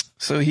Stone?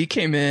 So he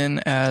came in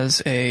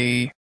as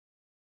a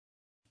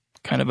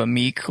kind of a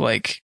meek,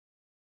 like,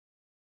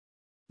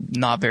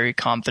 not very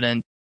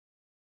confident,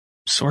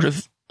 sort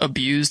of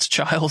abused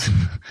child.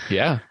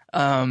 Yeah.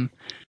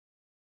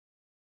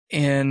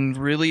 And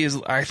really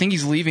I think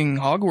he's leaving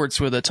Hogwarts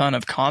with a ton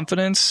of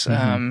confidence.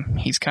 Mm-hmm.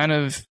 He's kind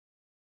of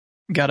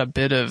got a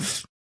bit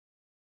of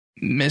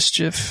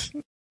mischief.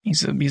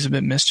 He's a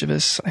bit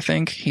mischievous, I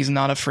think. He's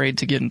not afraid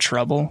to get in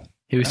trouble.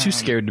 He was too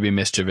scared to be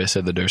mischievous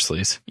at the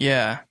Dursleys.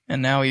 Yeah,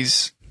 and now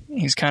he's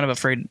kind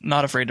of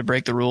not afraid to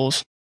break the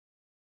rules.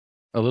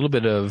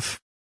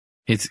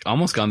 He's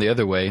almost gone the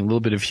other way. A little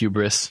bit of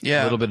hubris.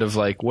 Yeah. A little bit of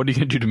like, what are you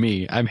going to do to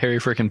me? I'm Harry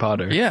frickin'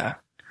 Potter. Yeah.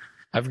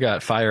 I've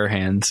got fire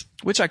hands.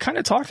 Which I kind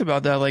of talked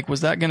about that. Like,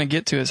 was that going to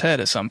get to his head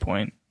at some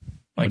point?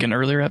 Like in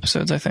earlier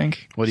episodes, I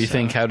think. What do you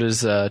think? How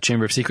does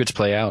Chamber of Secrets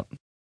play out?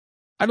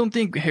 I don't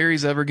think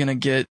Harry's ever going to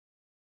get...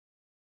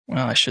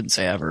 Well, I shouldn't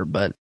say ever,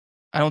 but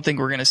I don't think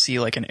we're going to see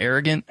like an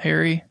arrogant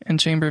Harry in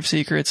Chamber of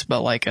Secrets,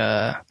 but like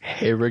a...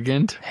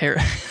 Arrogant?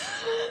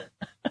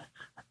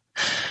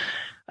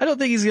 I don't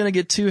think he's going to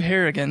get too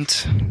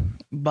arrogant,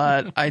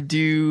 but I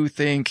do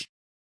think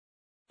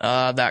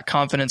that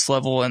confidence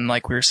level, and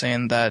like we were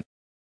saying, that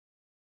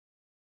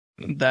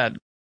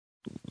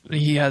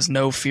he has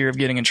no fear of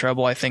getting in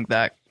trouble, I think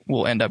that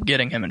will end up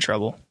getting him in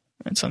trouble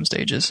in some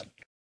stages.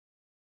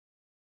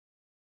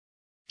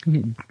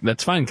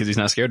 That's fine, because he's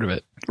not scared of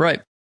it.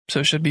 Right.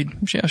 So it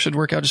should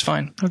work out just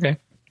fine. Okay.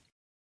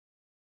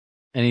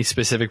 Any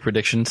specific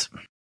predictions?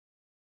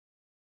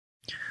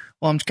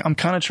 Well, I'm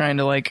kind of trying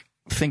to like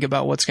think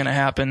about what's going to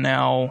happen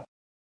now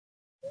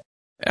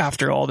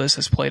after all this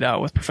has played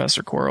out with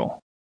Professor Quirrell.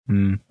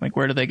 Like,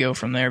 where do they go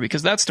from there?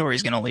 Because that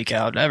story's going to leak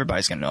out.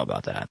 Everybody's going to know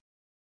about that.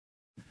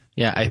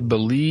 Yeah, I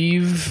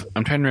believe...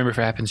 I'm trying to remember if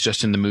it happens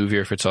just in the movie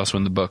or if it's also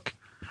in the book.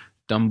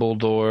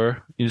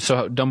 Dumbledore...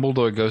 So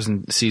Dumbledore goes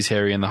and sees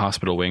Harry in the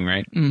hospital wing,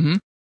 right? Mm-hmm.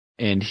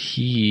 And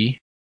he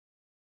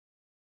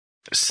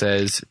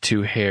says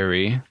to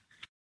Harry...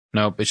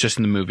 Nope, it's just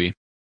in the movie.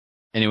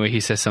 Anyway, he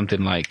says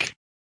something like,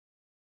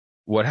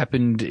 what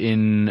happened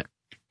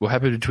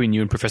between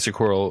you and Professor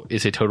Quirrell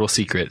is a total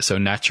secret, so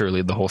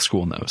naturally the whole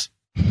school knows.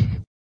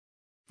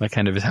 That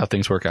kind of is how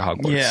things work at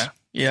Hogwarts.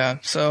 Yeah.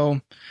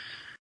 So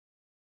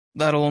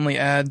that'll only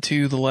add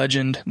to the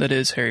legend that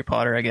is Harry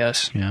Potter, I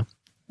guess. Yeah.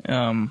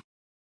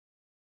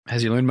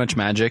 Has he learned much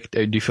magic?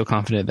 Do you feel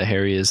confident that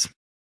Harry is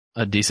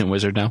a decent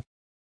wizard now?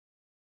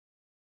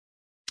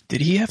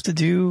 Did he have to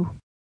do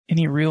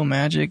any real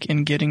magic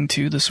in getting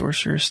to the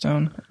Sorcerer's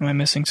Stone? Am I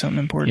missing something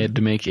important? He had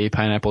to make a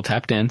pineapple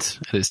tap dance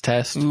at his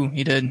test. Ooh,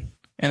 he did.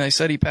 And they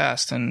said he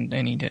passed, and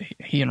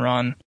he and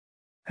Ron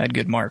had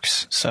good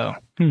marks. So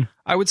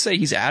I would say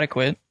he's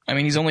adequate. I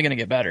mean, he's only going to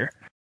get better.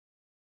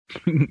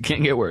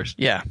 Can't get worse.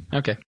 Yeah.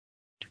 Okay.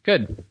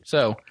 Good.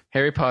 So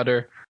Harry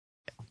Potter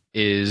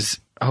is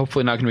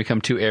hopefully not going to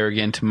become too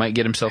arrogant. Might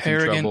get himself in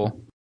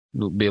trouble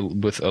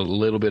with a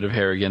little bit of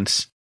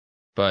arrogance,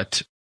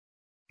 but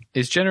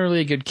is generally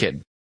a good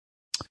kid.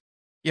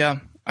 Yeah,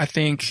 I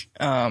think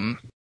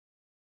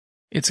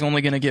it's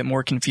only going to get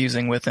more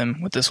confusing with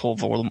him with this whole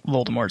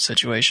Voldemort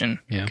situation.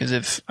 Yeah.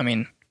 Because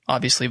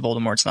obviously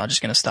Voldemort's not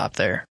just going to stop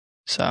there.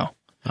 So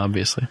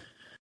obviously.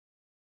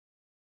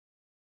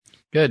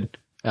 Good.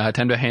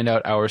 Time to hand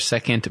out our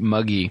second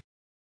muggy.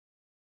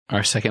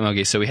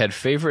 So we had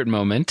favorite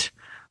moment.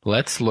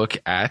 Let's look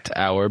at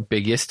our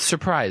biggest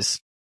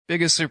surprise.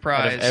 Biggest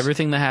surprise. Out of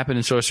everything that happened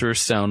in Sorcerer's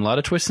Stone. A lot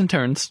of twists and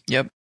turns.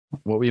 Yep.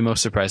 What were you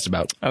most surprised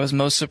about? I was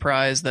most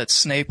surprised that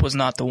Snape was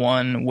not the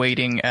one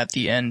waiting at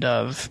the end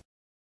of,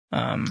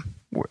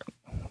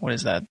 what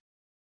is that?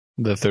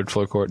 The third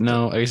floor corridor.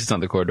 No, I guess it's not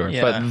the corridor,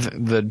 yeah.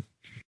 But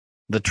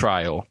the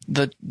trial.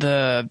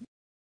 The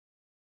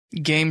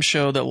game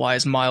show that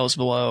lies miles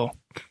below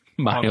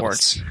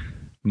Hogwarts.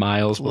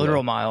 Miles below.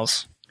 Literal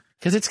miles.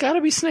 Because it's got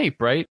to be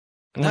Snape, right?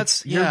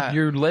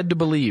 You're led to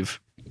believe.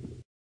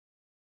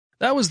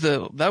 That was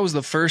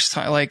the first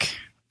time, like,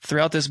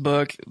 throughout this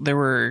book, there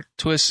were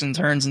twists and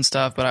turns and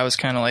stuff, but I was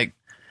kind of like,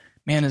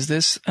 man, is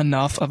this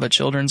enough of a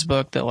children's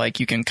book that, like,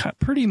 you can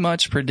pretty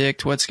much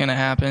predict what's going to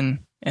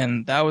happen?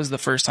 And that was the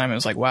first time it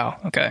was like, wow,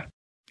 okay,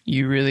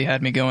 you really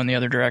had me going the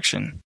other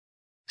direction.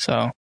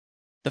 So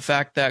the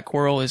fact that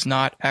Quirrell is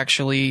not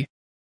actually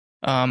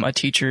a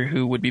teacher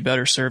who would be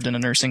better served in a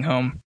nursing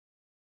home.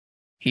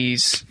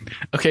 He's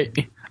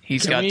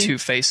got two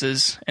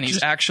faces, and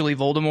he's actually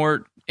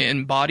Voldemort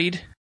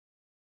embodied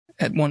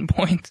at one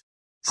point.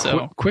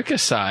 So quick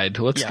aside,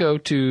 let's go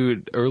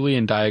to early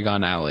in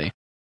Diagon Alley.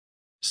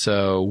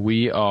 So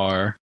we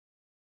are,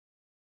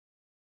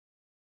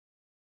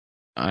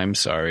 on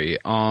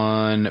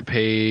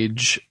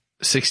page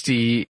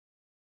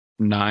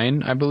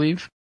 69, I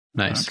believe.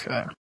 Nice.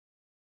 Okay.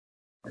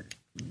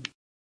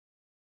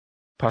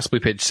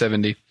 Possibly page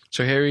 70.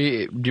 So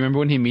Harry, do you remember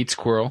when he meets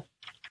Quirrell?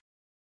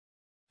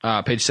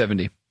 Page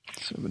 70.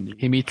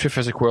 He meets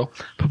Professor Quirrell.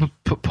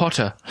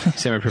 Potter,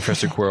 said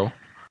Professor Quirrell.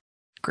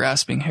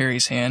 Grasping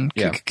Harry's hand.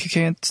 Yeah.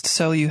 Can't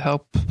tell you how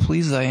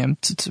pleased I am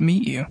to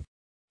meet you.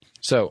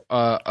 So,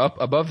 up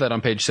above that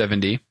on page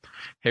 70,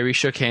 Harry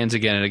shook hands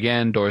again and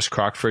again. Doris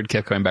Crockford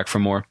kept going back for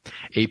more.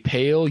 A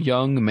pale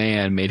young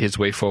man made his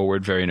way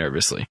forward very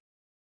nervously.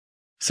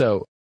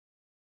 So,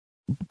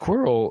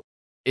 Quirrell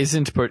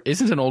isn't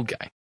an old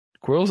guy.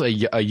 Quirrell's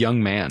a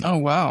young man. Oh,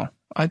 wow.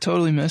 I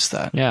totally missed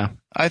that. Yeah.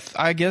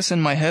 I guess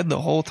in my head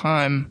the whole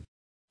time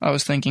I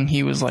was thinking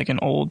he was like an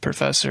old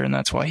professor, and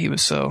that's why he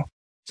was so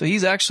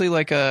he's actually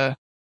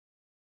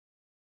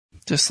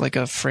just like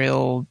a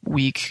frail,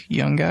 weak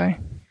young guy.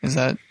 Is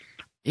that?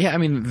 Yeah, I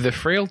mean, the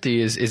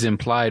frailty is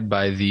implied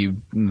by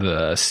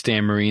the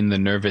stammering, the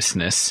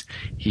nervousness.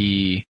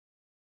 He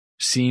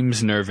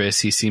seems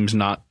nervous. He seems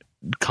not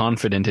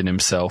confident in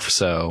himself,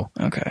 so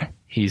okay.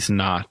 He's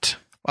not.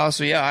 Wow,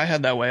 so yeah, I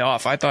had that way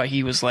off. I thought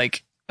he was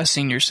like a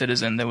senior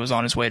citizen that was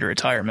on his way to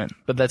retirement.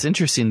 But that's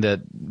interesting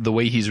that the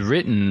way he's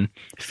written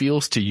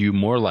feels to you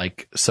more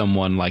like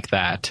someone like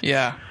that.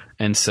 Yeah.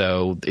 And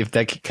so if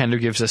that kind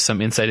of gives us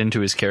some insight into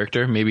his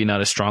character, maybe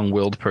not a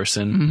strong-willed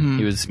person. Mm-hmm.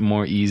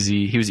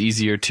 He was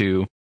easier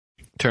to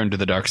turn to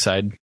the dark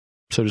side,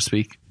 so to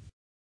speak,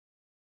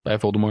 by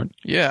Voldemort.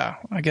 Yeah,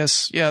 I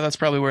guess, yeah, that's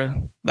probably where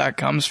that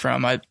comes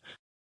from.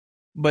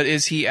 But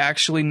is he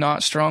actually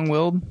not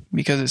strong-willed?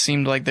 Because it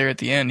seemed like there at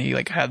the end, he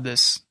like had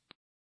this.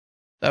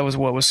 That was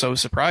what was so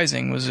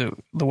surprising, was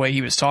the way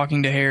he was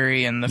talking to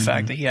Harry and the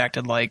fact that he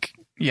acted like,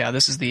 yeah,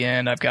 this is the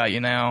end. I've got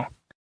you now.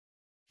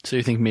 So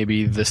you think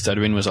maybe the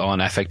stuttering was all an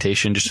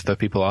affectation just to throw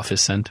people off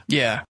his scent?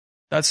 Yeah.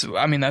 That's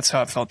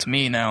how it felt to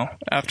me now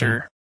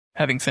after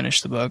having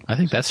finished the book. I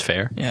think that's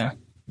fair. Yeah.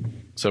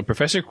 So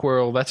Professor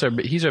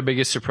Quirrell, he's our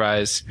biggest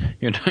surprise.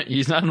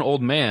 He's not an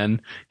old man.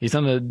 He's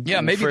not a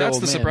maybe that's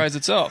the surprise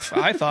itself.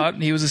 I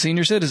thought he was a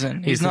senior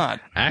citizen. He's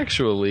not.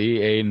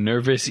 Actually a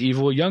nervous,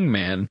 evil young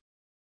man.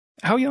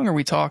 How young are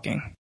we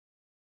talking?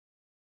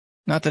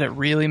 Not that it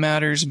really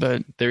matters,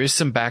 but there is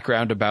some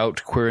background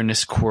about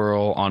Quirinus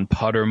Quirrell on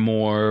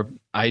Pottermore.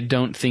 I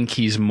don't think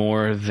he's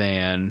more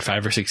than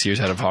 5 or 6 years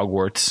out of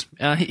Hogwarts.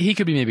 He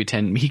could be maybe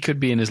 10. He could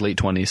be in his late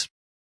 20s.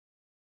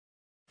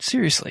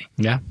 Seriously?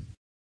 Yeah.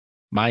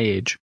 My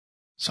age.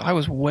 So I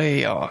was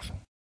way off.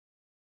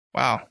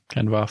 Wow.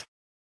 Kind of off.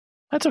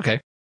 That's okay.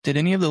 Did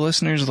any of the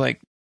listeners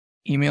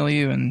email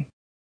you and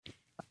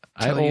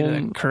tell you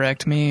to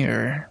correct me,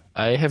 or?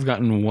 I have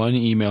gotten one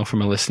email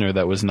from a listener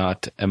that was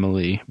not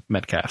Emily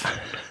Metcalf.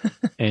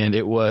 And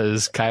it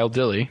was Kyle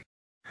Dilly,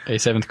 a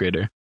 7th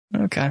grader.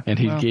 Okay. And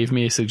he gave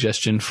me a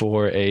suggestion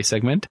for a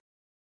segment,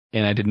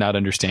 and I did not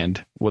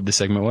understand what the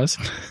segment was.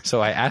 So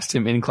I asked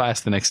him in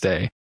class the next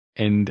day,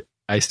 and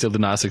I still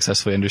did not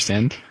successfully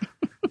understand.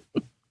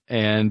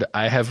 And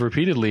I have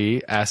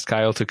repeatedly asked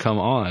Kyle to come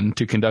on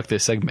to conduct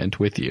this segment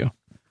with you.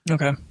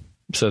 Okay.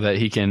 So that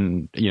he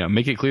can,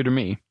 make it clear to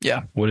me.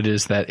 Yeah. What it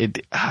is that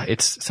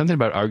it's something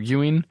about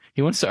arguing.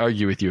 He wants to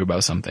argue with you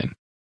about something.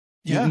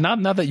 Yeah.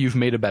 Not that you've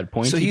made a bad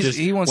point. So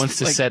he wants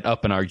to set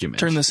up an argument.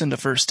 Turn this into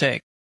First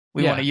Take.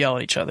 We want to yell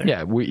at each other.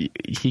 Yeah.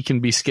 He can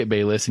be Skip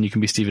Bayless and you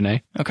can be Stephen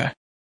A. Okay.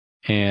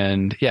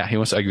 And yeah, he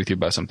wants to argue with you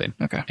about something.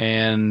 Okay.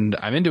 And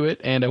I'm into it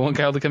and I want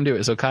Kyle to come do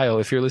it. So Kyle,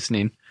 if you're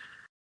listening,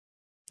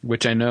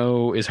 which I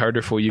know is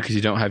harder for you because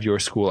you don't have your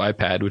school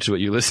iPad, which is what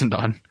you listened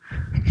on.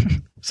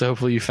 So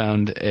hopefully you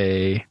found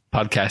a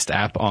podcast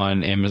app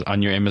on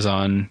your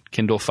Amazon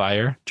Kindle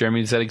Fire.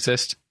 Jeremy, does that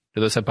exist?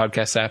 Do those have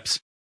podcast apps?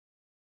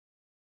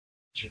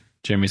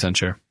 Jeremy's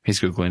unsure. He's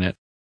Googling it.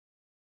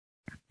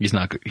 He's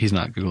not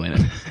Googling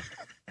it.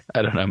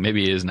 I don't know.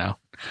 Maybe he is now.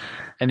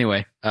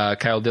 Anyway,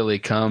 Kyle Dilly,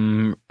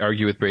 come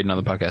argue with Braden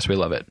on the podcast. We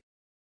love it.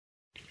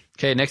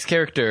 Okay, next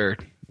character.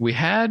 We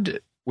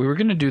were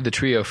going to do the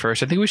trio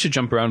first. I think we should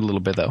jump around a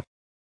little bit, though.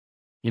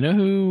 You know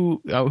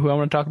who I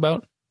want to talk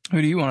about?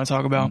 Who do you want to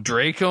talk about?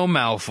 Draco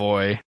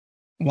Malfoy.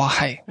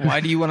 Why? Why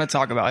do you want to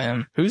talk about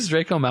him? Who's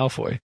Draco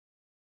Malfoy?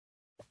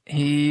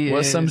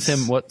 What sums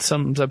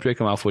up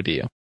Draco Malfoy to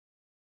you?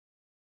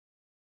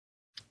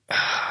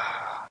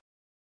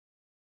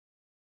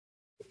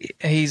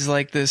 He's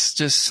like this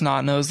just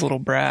snot-nosed little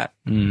brat.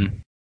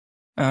 Really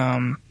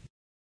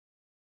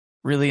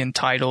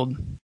entitled.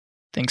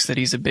 Thinks that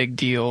he's a big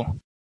deal.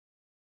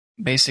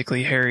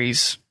 Basically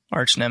Harry's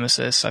arch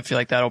nemesis. I feel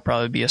like that'll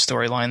probably be a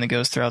storyline that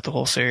goes throughout the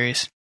whole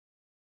series.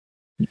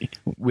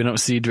 We don't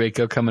see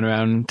Draco coming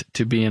around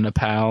to being a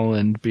pal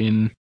and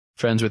being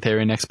friends with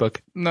Harry next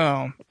book?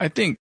 No. I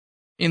think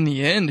in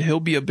the end, he'll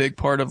be a big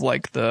part of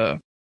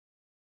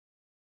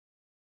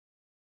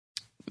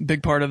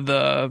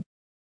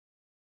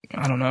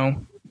I don't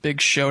know,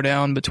 big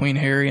showdown between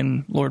Harry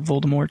and Lord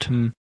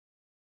Voldemort.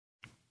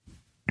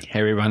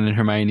 Harry, Ron, and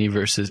Hermione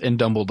and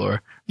Dumbledore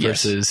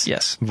versus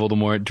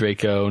Voldemort,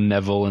 Draco,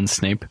 Neville, and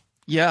Snape.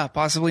 Yeah,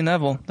 possibly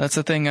Neville. That's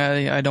the thing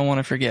I don't want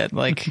to forget.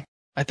 Like,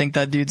 I think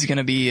that dude's going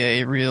to be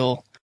a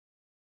real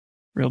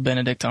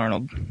Benedict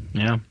Arnold.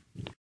 Yeah.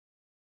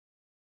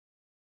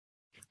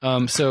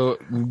 So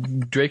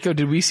Draco,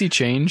 did we see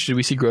change? Did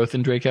we see growth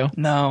in Draco?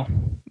 No,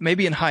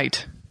 maybe in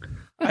height.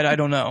 I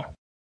don't know.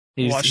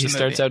 He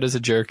starts out as a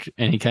jerk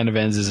and he kind of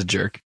ends as a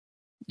jerk.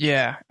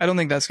 Yeah, I don't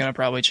think that's going to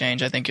probably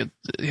change. I think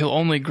he'll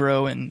only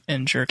grow in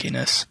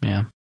jerkiness.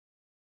 Yeah.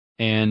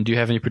 And do you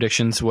have any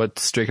predictions?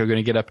 What's Draco going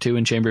to get up to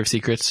in Chamber of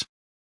Secrets?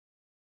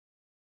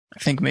 I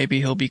think maybe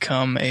he'll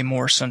become a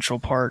more central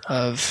part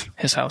of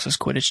his house's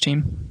Quidditch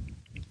team.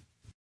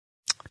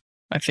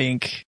 I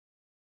think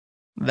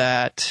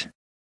that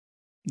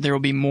there will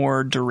be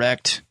more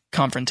direct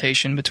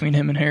confrontation between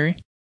him and Harry.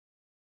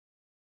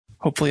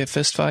 Hopefully a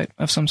fist fight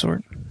of some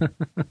sort.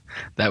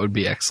 That would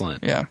be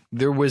excellent. Yeah.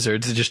 They're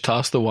wizards. Just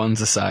toss the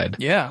wands aside.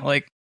 Yeah,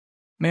 like,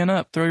 man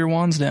up, throw your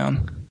wands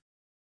down.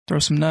 Throw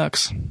some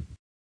knucks.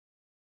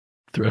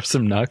 Throw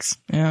some knucks?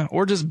 Yeah,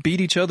 or just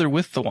beat each other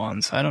with the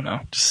wands. I don't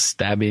know. Just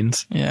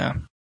stabbings? Yeah.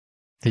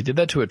 They did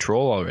that to a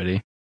troll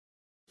already.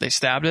 They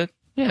stabbed it?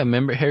 Yeah,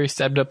 remember Harry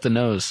stabbed up the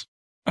nose.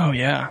 Oh,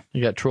 yeah.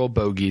 You got troll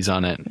bogies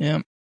on it. Yeah.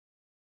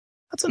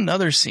 That's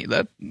another scene.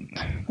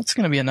 That's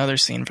going to be another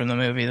scene from the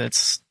movie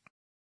that's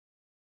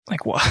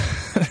like, what?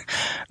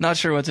 Not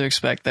sure what to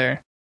expect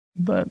there,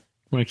 but I'm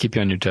going to keep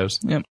you on your toes.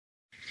 Yep.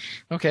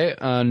 Okay,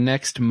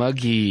 next,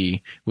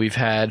 Muggy. We've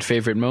had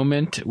favorite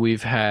moment.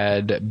 We've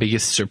had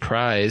biggest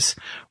surprise.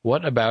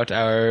 What about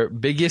our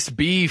biggest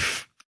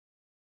beef?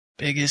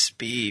 Biggest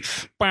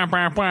beef. Braden's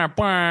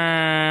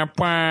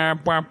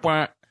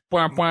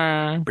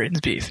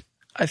beef.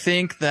 I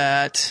think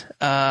that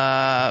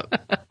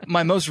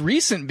my most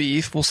recent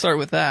beef, we'll start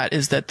with that,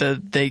 is that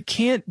they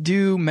can't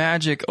do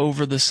magic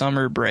over the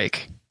summer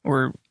break.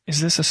 Or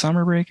is this a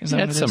summer break? Is that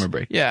what it is? Summer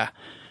break. Yeah.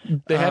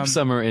 They have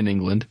summer in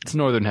England. It's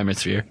Northern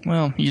Hemisphere.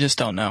 Well, you just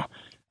don't know.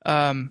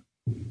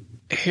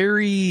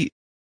 Harry,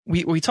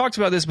 we talked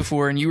about this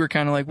before, and you were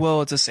kind of like,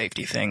 well, it's a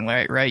safety thing,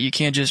 right? You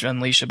can't just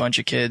unleash a bunch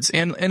of kids,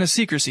 and a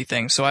secrecy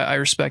thing, so I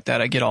respect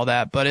that. I get all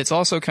that. But it's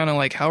also kind of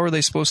like, how are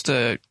they supposed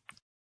to,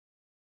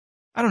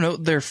 I don't know,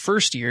 their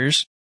first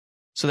years,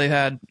 so they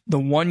had the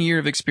 1 year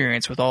of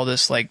experience with all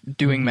this, like,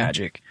 doing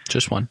magic.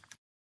 Just one.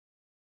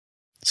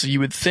 So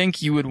you would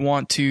think you would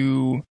want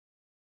to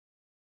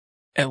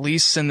at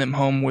least send them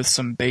home with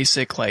some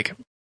basic, like,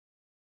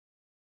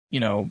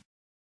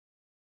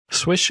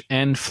 swish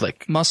and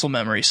flick muscle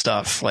memory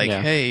stuff. Like,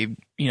 hey,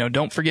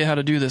 don't forget how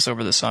to do this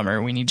over the summer.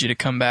 We need you to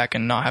come back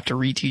and not have to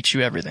reteach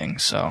you everything.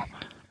 So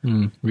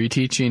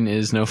reteaching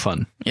is no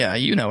fun. Yeah,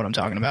 you know what I'm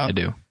talking about. I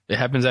do. It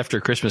happens after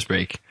Christmas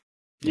break.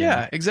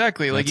 Yeah,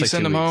 exactly. Like, you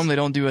send them home, they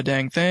don't do a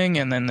dang thing,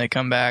 and then they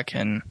come back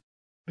and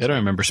they don't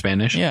remember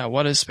Spanish. Yeah,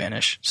 what is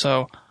Spanish?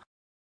 So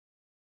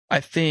I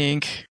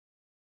think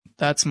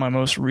that's my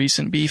most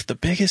recent beef. The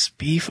biggest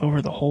beef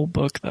over the whole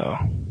book, though.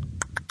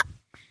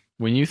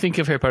 When you think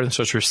of Harry Potter and the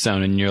Sorcerer's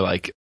Stone and you're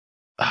like,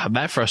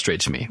 that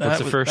frustrates me. What's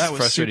the first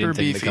frustrating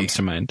thing that comes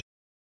to mind?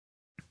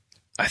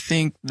 I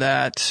think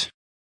that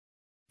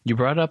You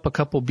brought up a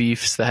couple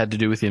beefs that had to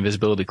do with the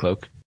invisibility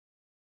cloak.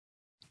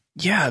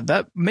 Yeah,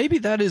 maybe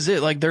that is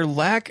it. Like their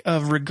lack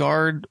of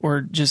regard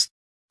or just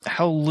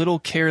how little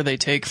care they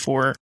take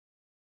for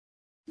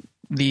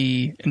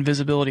the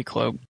invisibility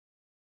cloak.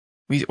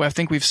 I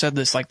think we've said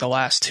this like the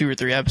last 2 or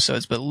 3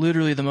 episodes, but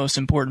literally the most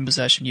important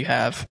possession you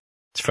have.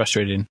 It's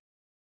frustrating.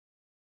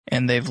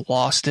 And they've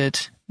lost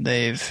it.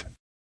 They've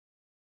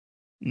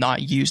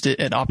not used it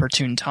at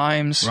opportune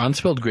times. Ron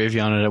spilled gravy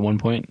on it at one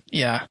point.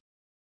 Yeah.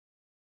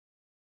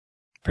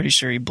 Pretty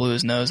sure he blew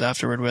his nose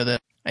afterward with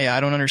it. Yeah, I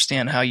don't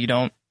understand how you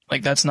don't,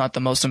 like, that's not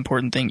the most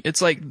important thing.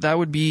 It's like, that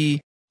would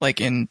be,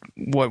 like, in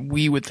what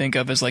we would think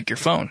of as, like, your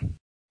phone.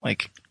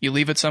 Like, you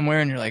leave it somewhere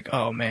and you're like,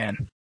 oh,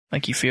 man.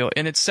 Like, you feel,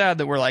 and it's sad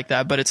that we're like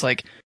that, but it's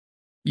like,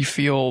 you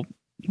feel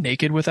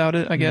naked without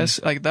it, I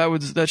guess. Like,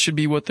 that should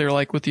be what they're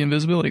like with the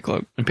invisibility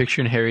cloak. I'm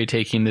picturing Harry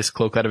taking this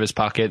cloak out of his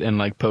pocket and,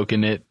 like,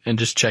 poking it and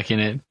just checking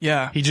it.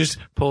 Yeah. He just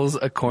pulls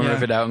a corner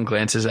of it out and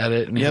glances at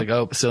it, and he's like,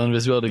 oh, still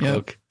invisibility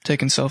cloak.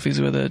 Taking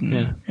selfies with it.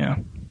 And, yeah.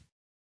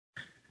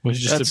 Was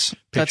just a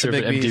picture of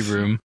an empty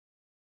room.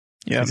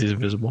 Yeah. Because he's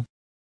invisible.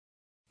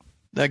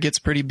 That gets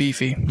pretty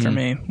beefy for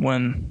me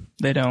when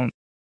they don't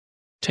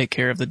take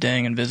care of the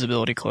dang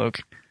invisibility cloak.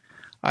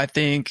 I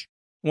think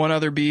one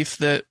other beef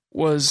that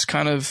was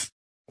kind of,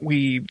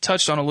 we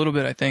touched on a little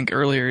bit, I think,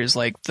 earlier is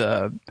like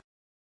the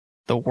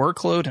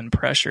workload and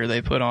pressure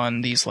they put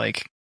on these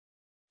like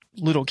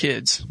little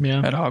kids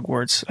at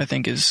Hogwarts, I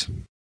think is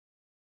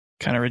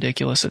kind of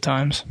ridiculous at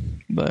times.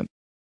 But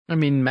I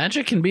mean,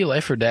 magic can be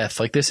life or death.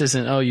 Like, this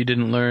isn't, oh, you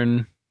didn't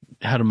learn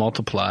how to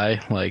multiply.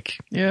 Like,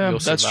 you'll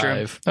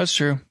survive. That's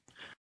true.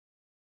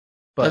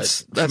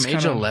 But that's from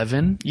age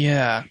 11?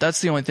 Yeah,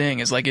 that's the only thing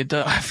is like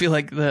I feel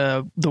like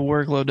the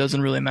workload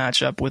doesn't really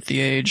match up with the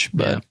age,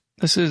 but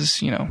this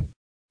is,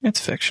 it's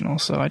fictional,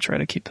 so I try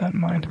to keep that in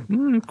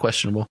mind.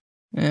 Questionable.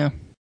 Yeah.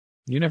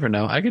 You never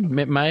know. I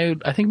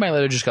think my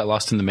letter just got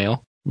lost in the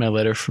mail. My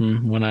letter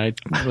from when I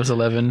was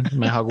 11,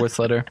 my Hogwarts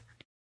letter.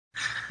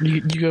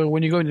 When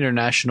you go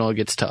international, it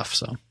gets tough,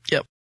 so.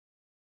 Yep.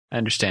 I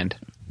understand.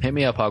 Hit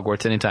me up,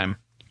 Hogwarts, anytime.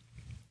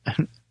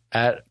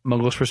 At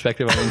Muggles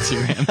Perspective on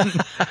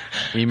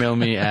Instagram. Email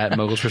me at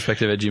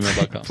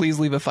mugglesperspective@gmail.com. Please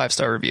leave a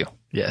 5-star review.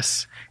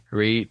 Yes.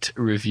 Rate,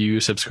 review,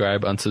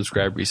 subscribe,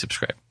 unsubscribe,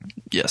 resubscribe.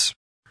 Yes.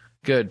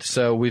 Good.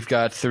 So we've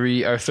got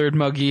 3. Our third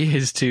muggy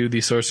is to the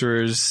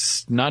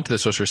Sorcerer's, not to the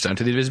Sorcerer's Stone,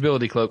 to the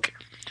Invisibility Cloak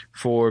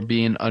for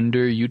being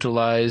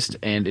underutilized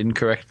and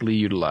incorrectly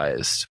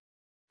utilized.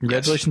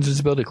 Congratulations,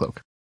 Invisibility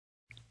Cloak.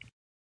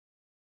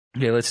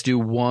 Okay, let's do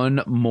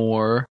one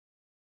more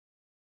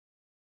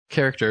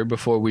character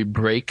before we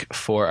break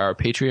for our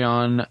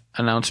Patreon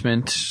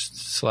announcement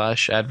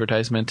 /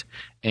 advertisement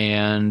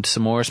and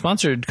some more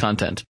sponsored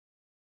content.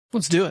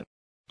 Let's do it.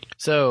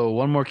 So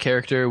one more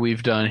character.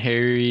 We've done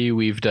Harry.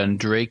 We've done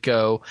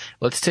Draco.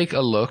 Let's take a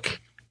look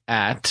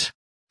at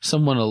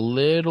someone a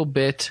little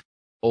bit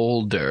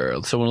older.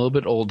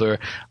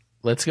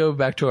 Let's go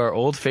back to our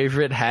old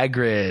favorite,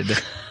 Hagrid.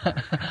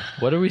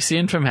 What are we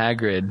seeing from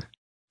Hagrid?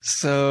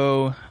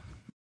 So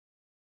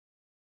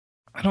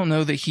I don't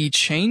know that he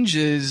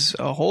changes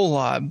a whole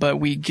lot, but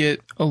we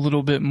get a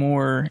little bit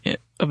more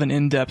of an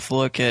in-depth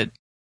look at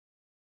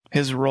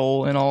his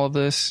role in all of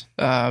this.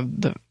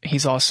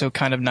 He's also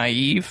kind of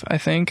naive, I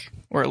think,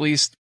 or at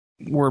least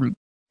we're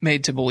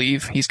made to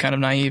believe he's kind of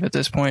naive at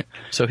this point.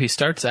 So he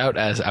starts out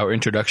as our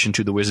introduction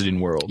to the wizarding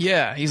world.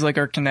 Yeah, he's like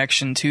our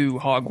connection to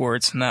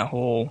Hogwarts and that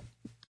whole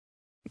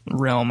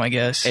realm, I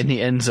guess. And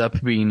he ends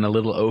up being a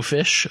little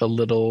oafish, a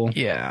little...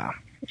 Yeah,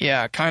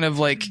 kind of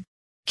like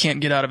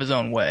can't get out of his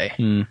own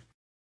way,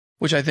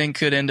 which I think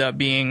could end up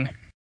being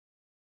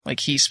like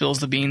he spills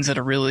the beans at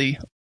a really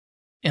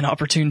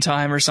inopportune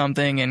time or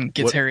something and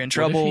gets Harry in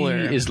trouble. What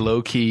if he is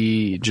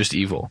low-key just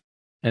evil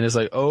and is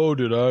like, oh,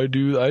 I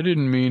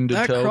didn't mean to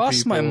tell people. That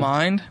crossed my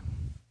mind.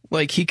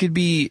 Like, he could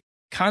be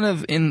kind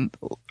of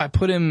I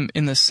put him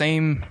in the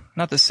same,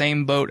 not the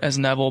same boat as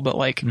Neville, but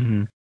like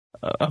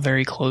a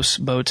very close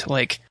boat,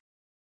 like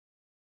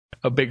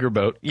a bigger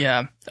boat.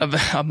 Yeah,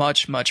 a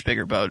much, much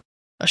bigger boat.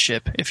 A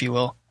ship, if you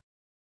will.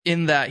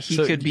 In that he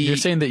could be... You're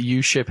saying that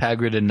you ship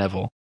Hagrid and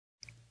Neville?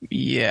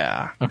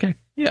 Yeah. Okay.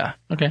 Yeah.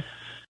 Okay.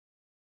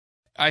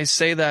 I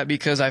say that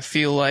because I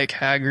feel like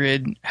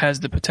Hagrid has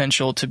the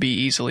potential to be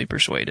easily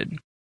persuaded.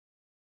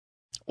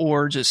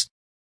 Or just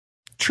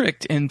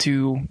tricked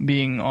into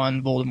being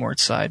on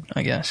Voldemort's side,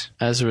 I guess.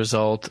 As a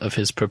result of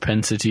his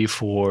propensity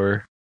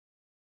for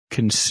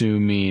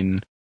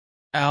consuming...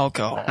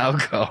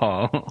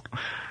 Alcohol.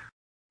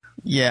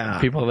 Yeah.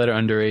 People that are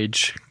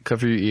underage,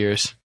 cover your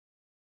ears.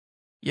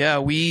 Yeah,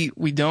 we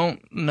don't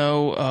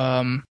know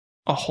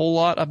a whole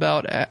lot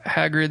about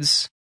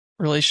Hagrid's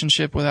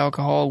relationship with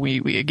alcohol.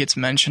 It gets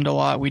mentioned a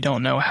lot. We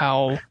don't know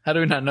how. How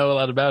do we not know a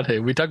lot about it?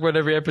 We talk about it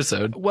every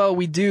episode. Well,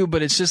 we do,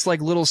 but it's just like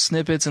little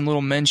snippets and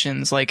little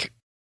mentions. Like,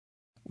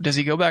 does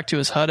he go back to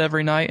his hut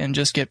every night and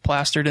just get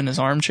plastered in his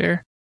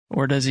armchair?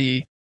 Or does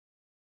he...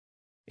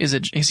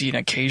 Is he an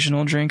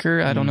occasional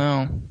drinker? I don't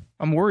know.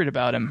 I'm worried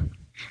about him.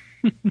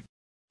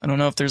 I don't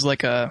know if there's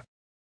like a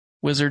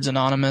Wizards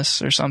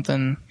Anonymous or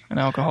something, an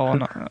alcohol.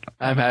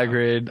 I'm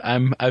Hagrid.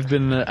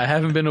 I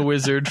haven't been a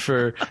wizard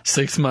for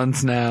 6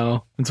 months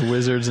now. It's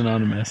Wizards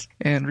Anonymous.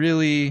 And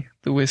really,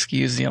 the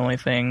whiskey is the only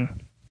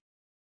thing.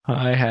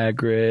 Hi,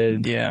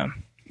 Hagrid. Yeah.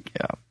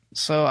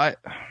 So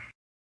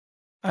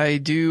I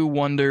do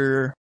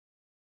wonder.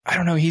 I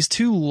don't know. He's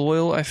too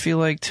loyal, I feel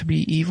like, to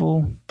be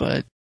evil,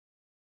 but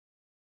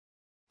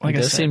he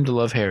does seem to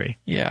love Harry.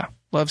 Yeah.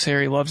 Loves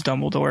Harry, loves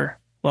Dumbledore,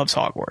 loves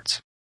Hogwarts.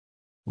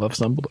 Loves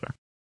Dumbledore.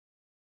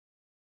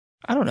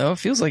 I don't know. It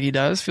feels like he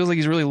does. Feels like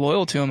he's really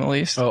loyal to him, at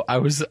least. Oh, I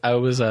was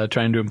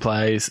trying to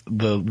imply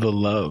the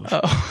love.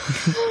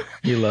 Oh.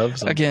 He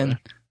loves Dumbledore. Again,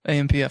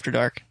 AMP After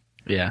Dark.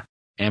 Yeah.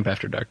 Amp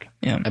After Dark.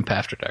 Yeah. Amp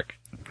After Dark.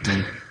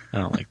 I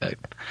don't like that.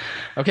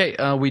 Okay,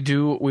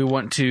 we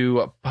want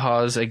to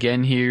pause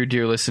again here,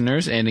 dear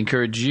listeners, and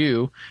encourage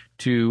you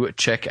to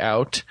check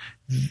out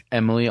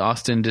Emily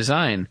Austin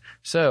Design.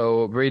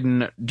 So,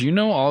 Braden, do you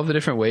know all the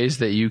different ways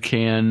that you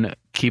can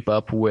keep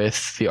up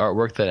with the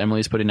artwork that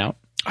Emily's putting out?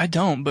 I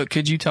don't, but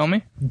could you tell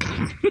me?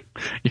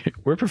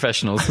 We're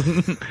professionals.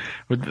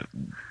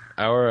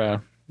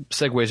 Our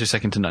segues are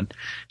second to none.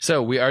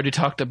 So we already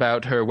talked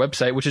about her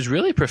website, which is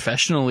really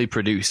professionally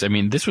produced. I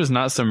mean, this was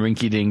not some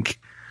rinky-dink,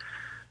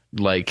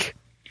 like...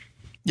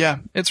 Yeah,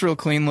 it's real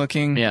clean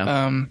looking.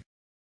 Yeah.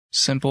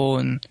 Simple,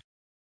 and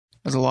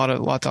there's a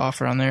lot to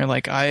offer on there.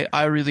 Like,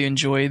 I really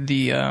enjoyed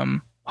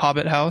the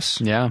Hobbit house.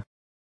 Yeah.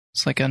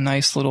 It's like a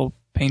nice little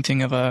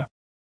painting of a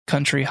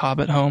country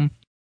Hobbit home.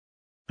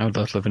 I would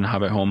love to live in a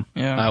Hobbit home.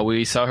 Yeah.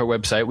 We saw her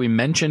website. We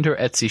mentioned her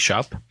Etsy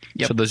shop.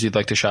 Yep. So those of you'd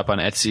like to shop on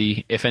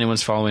Etsy, if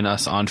anyone's following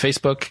us on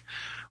Facebook,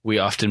 we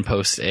often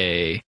post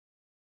a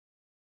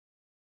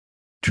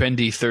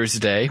Trendy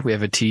Thursday. We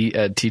have a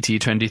TT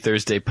Trendy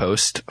Thursday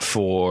post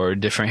for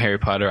different Harry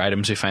Potter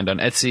items we find on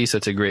Etsy. So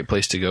it's a great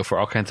place to go for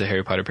all kinds of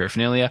Harry Potter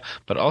paraphernalia,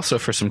 but also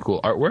for some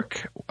cool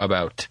artwork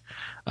about,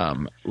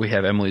 we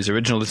have Emily's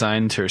original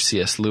designs, her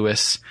C.S.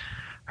 Lewis,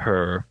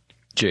 her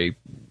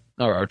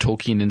our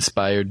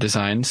Tolkien-inspired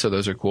designs, so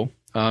those are cool.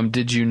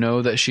 Did you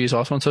know that she's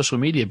also on social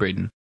media,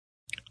 Braden?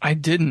 I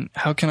didn't.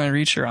 How can I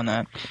reach her on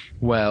that?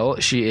 Well,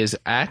 she is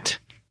at...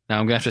 Now,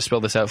 I'm going to have to spell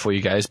this out for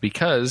you guys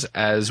because,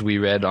 as we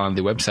read on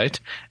the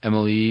website,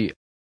 Emily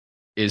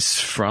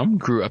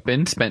grew up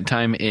in, spent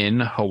time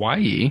in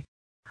Hawaii.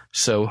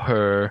 So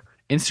her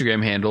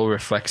Instagram handle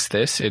reflects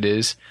this. It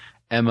is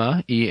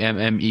Emma,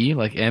 E-M-M-E,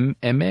 like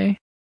M-M-A.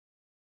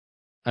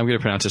 I'm going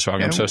to pronounce this wrong.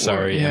 Yeah, I'm so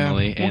sorry,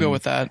 Emily. We'll go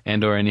with that.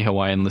 And or any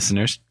Hawaiian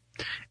listeners.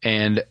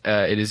 And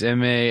it is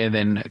M-A and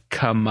then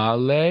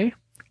Kamale,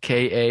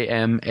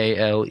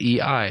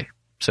 K-A-M-A-L-E-I.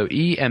 So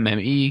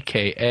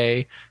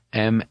E-M-M-E-K-A-M-A-L-E-I.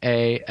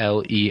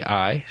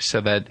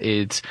 So that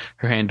is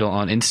her handle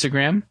on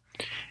Instagram.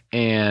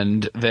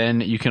 And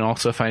then you can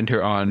also find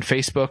her on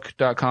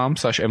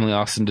Facebook.com/Emily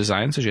Austin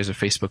Design. So she has a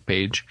Facebook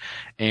page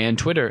and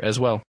Twitter as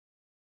well.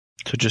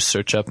 So just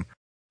search up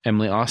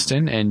Emily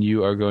Austin and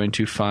you are going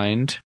to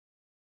find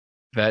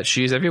that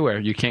she's everywhere.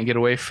 You can't get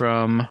away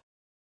from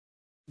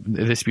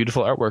this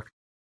beautiful artwork.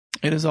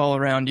 It is all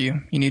around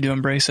you. You need to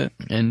embrace it.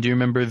 And do you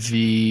remember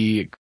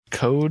the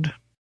code?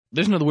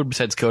 There's no other word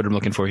besides code I'm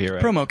looking for here,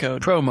 right? Promo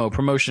code.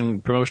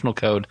 Promotional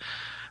code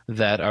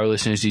that our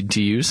listeners need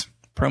to use.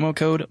 Promo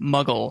code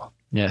Muggle.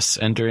 Yes,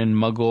 enter in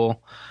Muggle,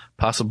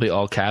 possibly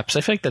all caps.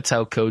 I feel like that's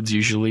how codes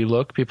usually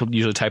look. People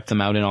usually type them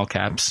out in all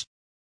caps.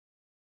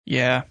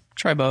 Yeah,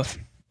 try both.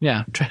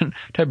 Yeah,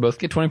 try both.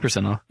 Get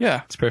 20% off.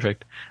 Yeah. It's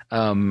perfect.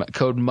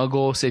 Code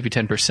Muggle, save you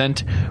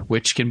 10%,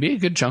 which can be a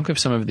good chunk of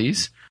some of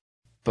these.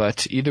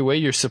 But either way,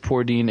 you're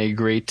supporting a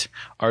great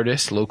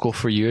artist, local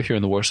for you if you're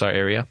in the Warsaw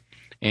area.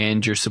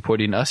 And you're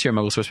supporting us here at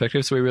Muggle's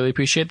Perspective, so we really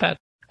appreciate that.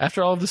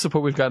 After all of the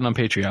support we've gotten on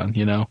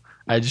Patreon,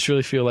 I just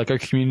really feel like our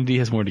community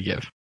has more to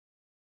give.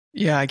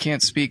 Yeah, I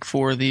can't speak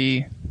for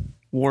the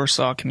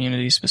Warsaw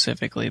community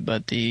specifically,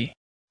 but the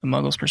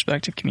Muggle's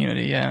Perspective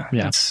community, yeah.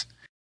 It's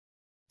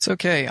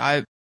okay.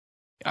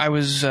 I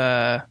was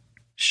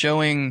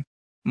showing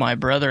my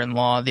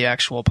brother-in-law the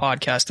actual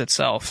podcast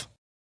itself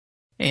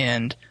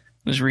and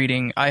was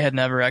reading. I had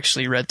never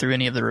actually read through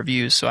any of the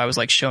reviews, so I was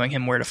like showing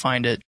him where to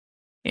find it.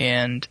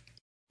 And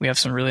we have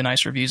some really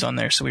nice reviews on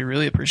there, so we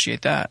really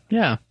appreciate that.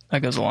 Yeah.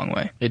 That goes a long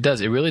way. It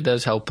does. It really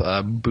does help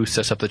boost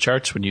us up the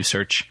charts when you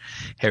search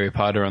Harry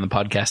Potter on the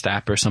podcast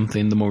app or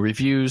something. The more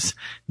reviews,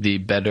 the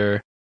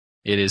better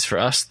it is for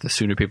us. The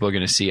sooner people are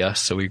going to see us,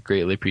 so we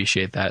greatly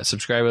appreciate that.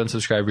 Subscribe,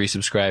 unsubscribe,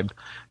 resubscribe,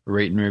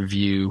 rate and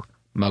review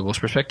Muggle's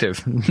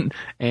Perspective.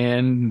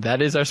 And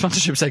that is our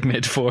sponsorship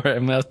segment for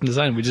Emily Austin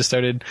Design. We just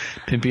started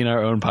pimping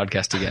our own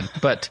podcast again.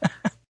 But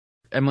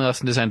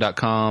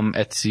EmilyAustinDesign.com,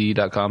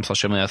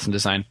 Etsy.com/Emily Austin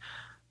Design,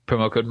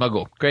 promo code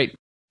Muggle. Great.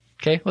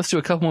 Okay, let's do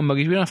a couple more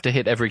muggies. We don't have to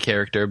hit every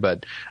character,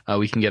 but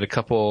we can get a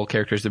couple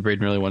characters that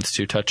Braden really wants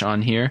to touch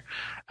on here.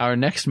 Our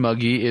next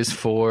muggie is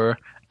for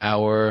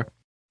our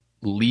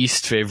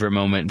least favorite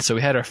moment. So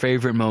we had our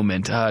favorite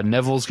moment.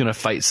 Neville's going to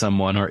fight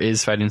someone or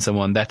is fighting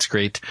someone. That's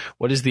great.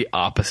 What is the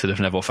opposite of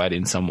Neville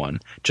fighting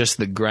someone? Just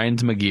the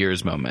grinds my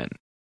gears moment.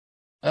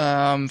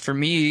 For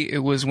me,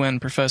 it was when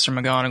Professor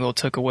McGonagall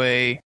took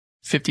away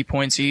 50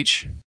 points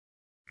each,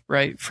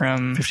 right?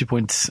 From 50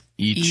 points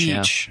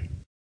each. Yeah.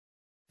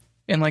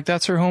 And like,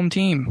 that's her home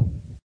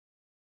team.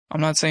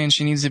 I'm not saying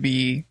she needs to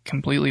be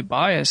completely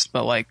biased,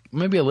 but like,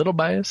 Maybe a little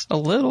biased. a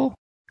little.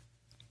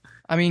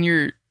 I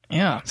mean,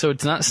 yeah. So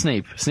it's not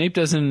Snape. Snape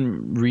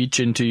doesn't reach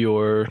into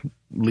your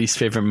least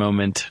favorite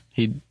moment.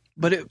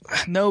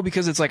 No,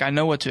 because it's like, I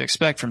know what to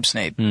expect from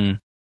Snape. You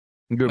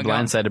were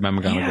blindsided by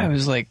McGonagall. Yeah, I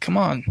was like, come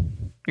on.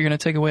 You're going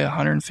to take away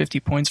 150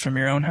 points from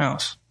your own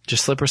house.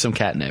 Just slip her some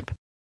catnip.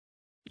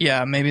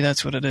 Yeah, maybe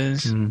that's what it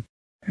is.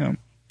 Yeah.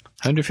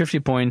 150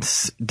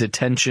 points,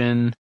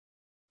 detention.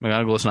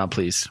 McGonagall is not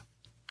pleased.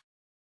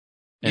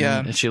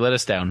 And she let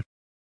us down.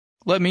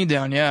 Let me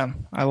down, yeah.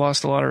 I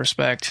lost a lot of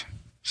respect.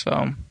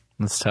 So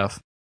That's tough.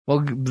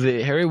 Well,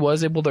 Harry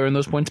was able to earn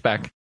those points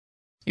back.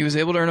 He was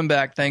able to earn them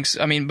back, thanks.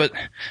 I mean, but,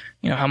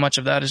 how much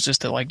of that is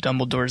just that, like,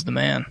 Dumbledore's the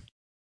man?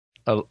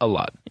 A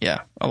lot.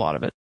 Yeah, a lot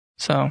of it.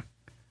 So,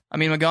 I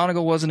mean,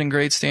 McGonagall wasn't in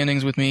great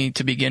standings with me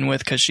to begin with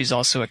because she's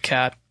also a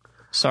cat.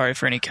 Sorry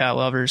for any cat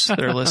lovers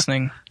that are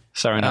listening.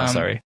 Sorry, not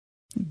sorry.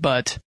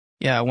 But,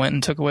 yeah, I went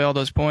and took away all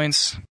those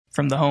points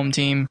from the home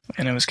team,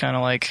 and it was kind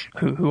of like,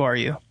 who are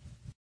you?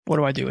 What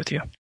do I do with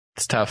you?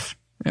 It's tough.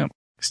 Yeah.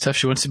 It's tough.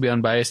 She wants to be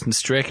unbiased and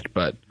strict,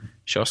 but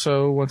she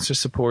also wants to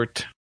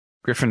support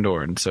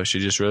Gryffindor, and so she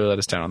just really let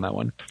us down on that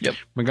one. Yep.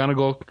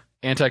 McGonagall,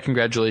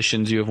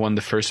 anti-congratulations. You have won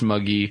the first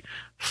Muggy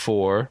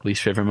for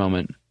least favorite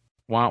moment.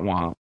 Wah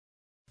wah.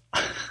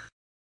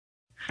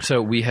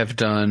 So we have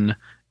done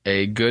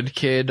a good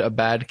kid, a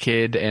bad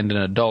kid, and an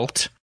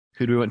adult.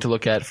 Who do we want to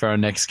look at for our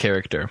next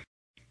character?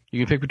 You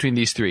can pick between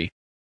these three.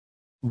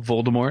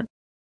 Voldemort,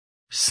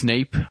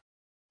 Snape,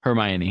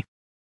 Hermione.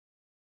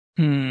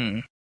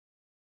 I'm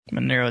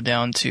going to narrow it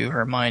down to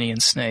Hermione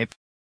and Snape.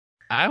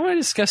 I want to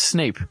discuss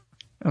Snape.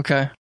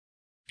 Okay.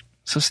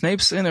 So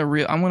Snape's I'm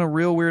in a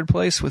real weird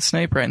place with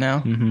Snape right now.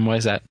 Why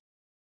is that?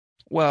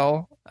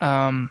 Well,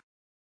 kind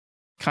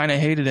of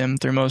hated him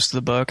through most of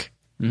the book.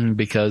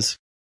 Because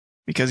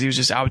he was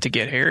just out to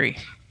get Harry.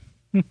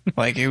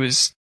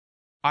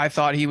 I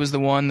thought he was the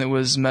one that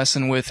was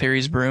messing with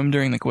Harry's broom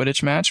during the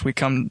Quidditch match. We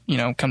come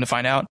to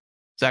find out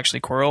it's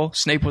actually Quirrell.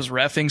 Snape was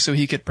reffing so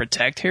he could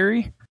protect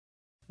Harry.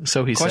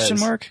 So he Question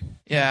says. mark?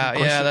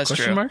 Yeah, that's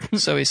true. Mark?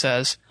 So he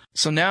says.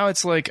 So now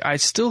it's like, I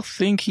still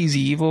think he's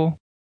evil,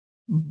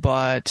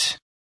 but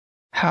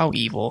how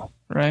evil,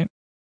 right?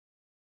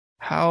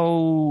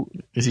 How...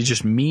 Is he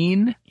just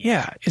mean?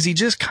 Yeah. Is he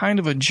just kind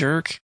of a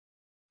jerk?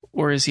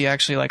 Or is he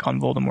actually like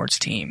on Voldemort's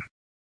team?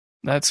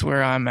 That's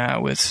where I'm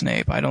at with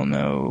Snape. I don't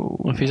know.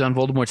 Well, if he's on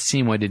Voldemort's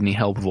team, why didn't he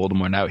help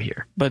Voldemort out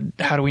here? But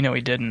how do we know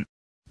he didn't?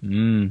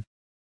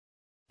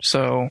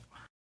 So,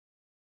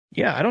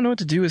 yeah, I don't know what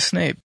to do with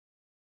Snape.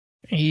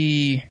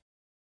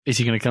 Is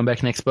he going to come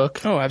back next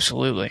book? Oh,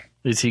 absolutely.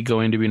 Is he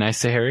going to be nice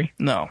to Harry?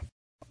 No.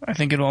 I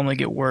think it'll only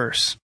get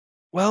worse.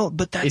 Well,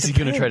 but that Is he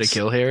going to try to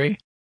kill Harry?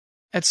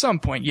 At some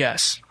point,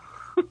 yes.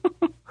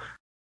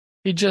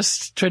 He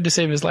just tried to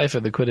save his life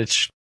at the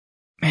Quidditch.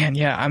 Man,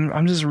 yeah,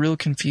 I'm just real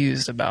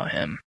confused about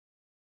him.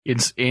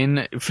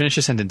 Finish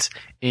a sentence.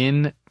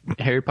 In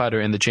Harry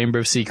Potter and the Chamber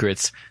of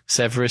Secrets,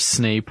 Severus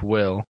Snape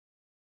will.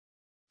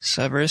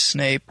 Severus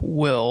Snape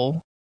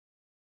will.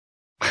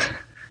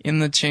 In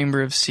the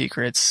Chamber of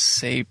Secrets,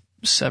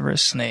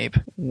 Severus Snape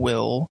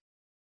will.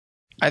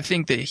 I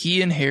think that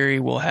he and Harry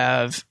will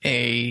have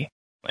they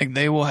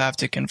will have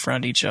to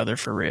confront each other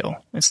for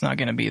real. It's not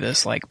going to be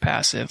this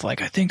passive, I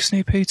think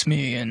Snape hates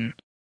me and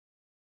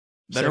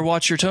better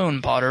watch your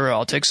tone, Potter, or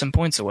I'll take some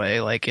points away.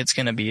 It's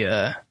going to be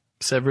a...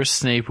 Severus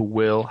Snape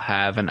will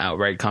have an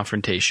outright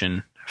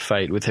confrontation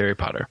fight with Harry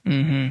Potter.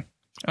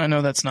 I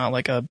know that's not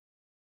a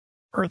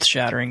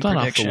earth-shattering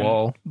prediction. Off the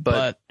wall,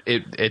 but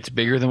it's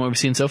bigger than what we've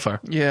seen so far.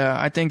 Yeah,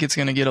 I think it's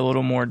going to get a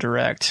little more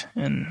direct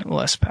and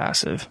less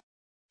passive.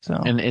 So.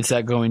 And is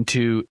that going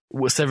to...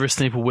 Severus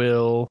Snape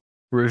will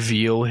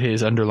reveal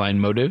his underlying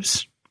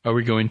motives? Are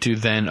we going to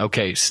then...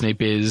 Okay,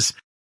 Snape is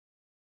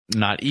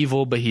not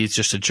evil, but he's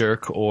just a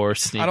jerk, or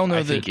Snape,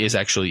 I think, is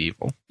actually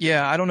evil.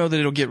 Yeah, I don't know that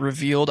it'll get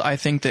revealed. I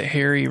think that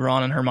Harry,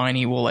 Ron, and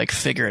Hermione will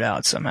figure it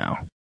out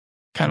somehow.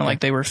 Kind of like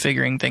they were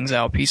figuring things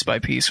out piece by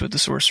piece with the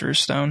Sorcerer's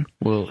Stone.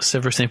 Well,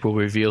 Severus Snape will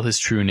reveal his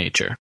true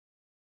nature.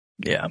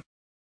 Yeah.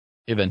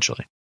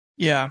 Eventually.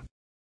 Yeah.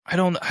 I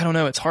don't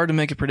know. It's hard to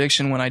make a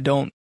prediction when I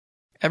don't...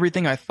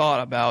 Everything I thought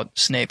about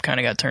Snape kind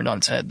of got turned on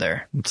its head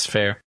there. It's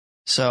fair.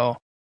 So,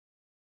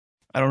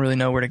 I don't really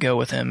know where to go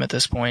with him at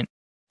this point.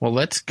 Well,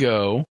 let's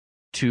go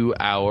to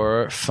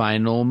our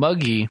final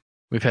Muggy.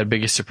 We've had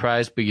biggest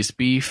surprise, biggest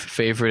beef,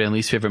 favorite and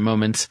least favorite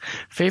moments.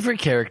 Favorite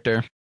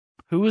character.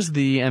 Who was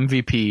the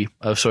MVP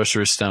of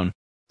Sorcerer's Stone?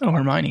 Oh,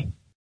 Hermione.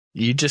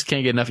 You just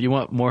can't get enough. You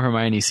want more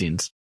Hermione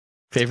scenes.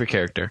 Favorite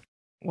character.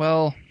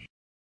 Well,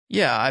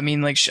 yeah, I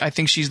mean, I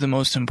think she's the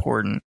most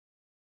important.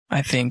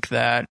 I think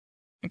that,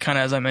 kind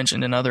of as I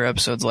mentioned in other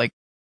episodes,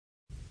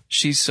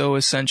 she's so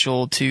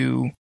essential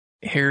to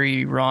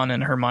Harry, Ron,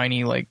 and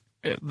Hermione,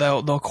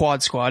 the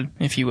quad squad,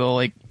 if you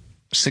will,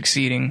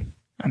 succeeding.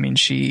 I mean,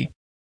 she's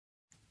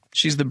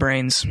the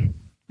brains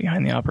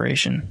behind the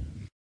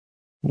operation.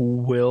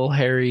 Will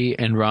Harry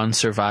and Ron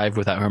survive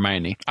without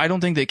Hermione? I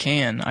don't think they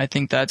can. I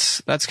think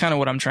that's kind of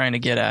what I'm trying to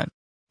get at.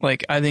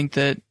 Like, I think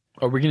that...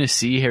 Are we going to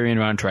see Harry and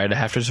Ron try to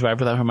have to survive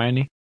without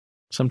Hermione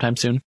sometime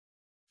soon?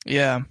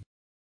 Yeah.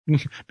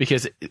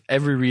 Because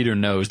every reader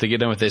knows, they get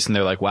done with this and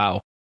they're like,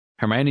 wow,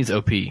 Hermione's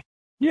OP.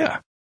 Yeah.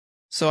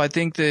 So I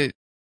think that,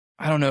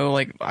 I don't know,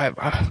 like,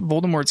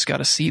 Voldemort's got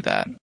to see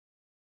that.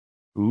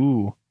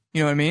 Ooh.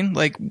 You know what I mean?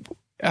 Like,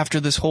 after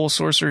this whole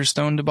Sorcerer's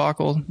Stone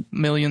debacle,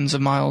 millions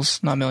of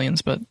miles, not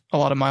millions, but a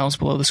lot of miles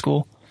below the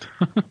school.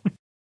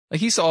 Like,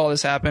 he saw all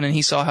this happen, and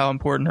he saw how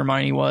important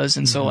Hermione was,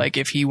 and so, like,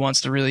 if he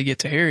wants to really get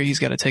to Harry, he's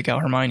got to take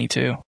out Hermione,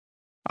 too.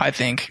 I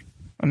think.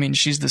 I mean,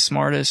 she's the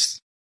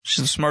smartest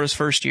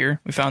first year.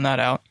 We found that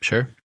out.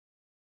 Sure.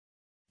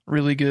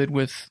 Really good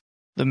with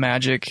the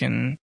magic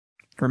and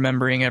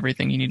remembering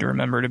everything you need to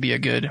remember to be a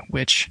good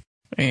witch,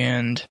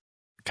 and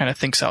kind of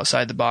thinks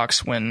outside the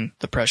box when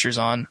the pressure's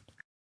on.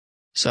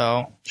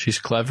 So she's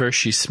clever,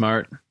 she's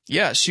smart.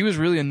 Yeah, she was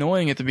really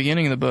annoying at the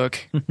beginning of the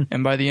book,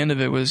 and by the end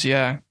of it was,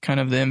 kind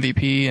of the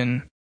MVP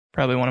and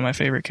probably one of my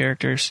favorite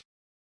characters.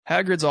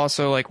 Hagrid's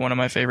also like one of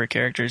my favorite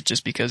characters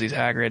just because he's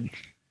Hagrid.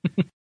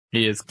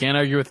 He is. Can't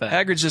argue with that.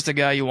 Hagrid's just a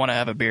guy you want to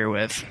have a beer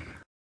with.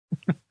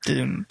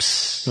 Want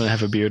to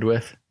have a beard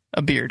with?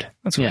 A beard.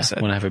 That's what I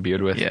said. Want to have a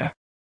beard with. Yeah.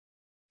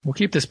 We'll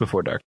keep this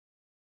before dark.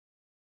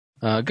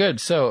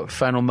 Good. So,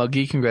 final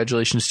muggy,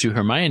 congratulations to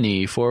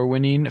Hermione for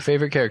winning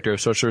favorite character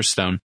of Sorcerer's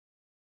Stone.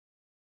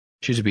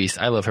 She's a beast.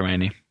 I love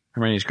Hermione.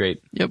 Hermione's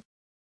great. Yep.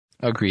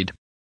 Agreed.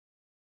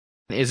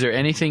 Is there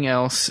anything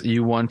else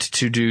you want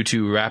to do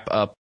to wrap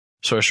up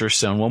Sorcerer's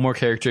Stone? One more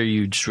character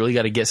you just really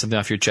got to get something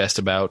off your chest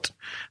about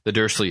the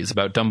Dursleys,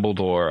 about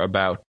Dumbledore,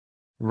 about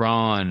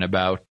Ron,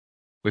 about...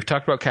 We've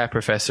talked about Cat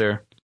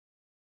Professor.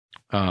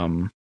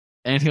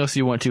 Anything else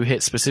you want to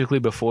hit specifically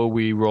before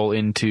we roll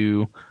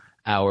into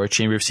our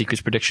Chamber of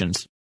Secrets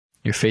predictions?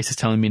 Your face is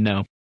telling me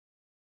no.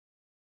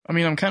 I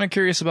mean, I'm kind of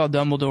curious about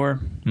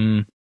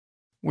Dumbledore.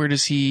 Where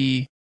does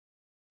he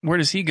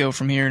go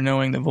from here,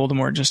 knowing that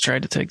Voldemort just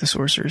tried to take the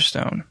Sorcerer's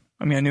Stone?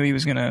 I mean, I knew he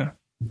was gonna...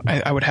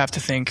 I would have to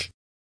think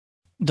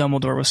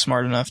Dumbledore was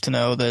smart enough to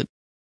know that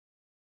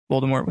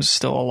Voldemort was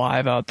still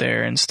alive out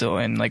there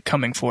and like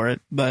coming for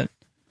it, but...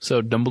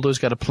 So Dumbledore's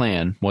got a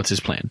plan. What's his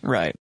plan?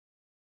 Right.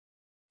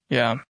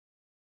 Yeah.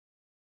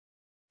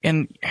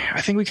 And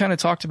I think we kind of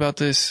have talked about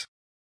this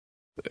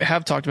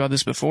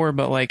before,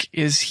 but like,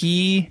 is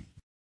he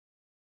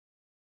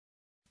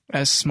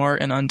as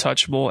smart and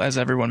untouchable as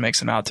everyone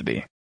makes him out to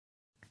be?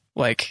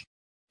 Like,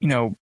 you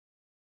know,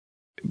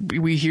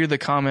 we hear the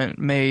comment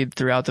made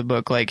throughout the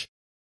book, like,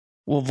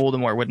 well,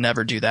 Voldemort would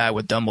never do that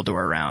with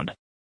Dumbledore around.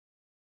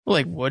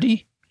 Like, would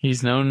he?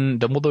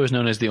 Dumbledore is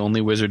known as the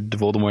only wizard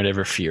Voldemort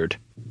ever feared.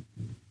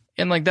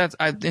 And like,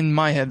 in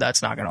my head,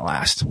 that's not going to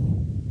last.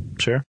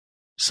 Sure.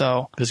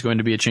 So there's going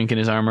to be a chink in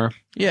his armor.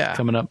 Yeah.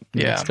 Coming up in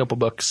the next couple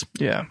books.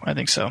 Yeah, I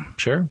think so.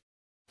 Sure.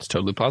 It's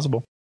totally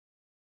plausible.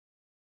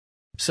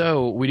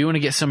 So we do want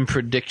to get some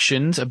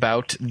predictions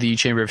about the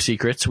Chamber of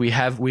Secrets.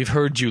 We've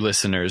heard you,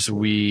 listeners.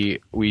 We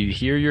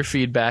hear your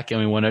feedback and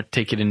we want to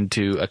take it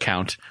into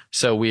account.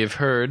 So we have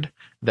heard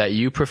that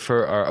you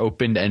prefer our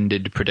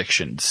open-ended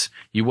predictions.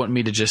 You want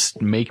me to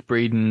just make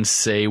Braden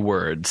say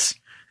words,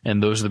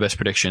 and those are the best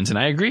predictions. And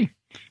I agree.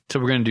 So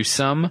we're going to do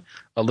some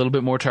a little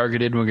bit more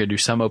targeted, and we're going to do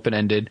some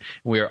open-ended.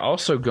 We are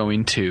also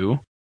going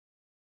to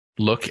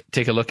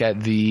take a look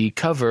at the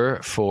cover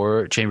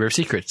for Chamber of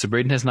Secrets. So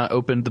Braden has not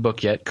opened the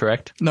book yet,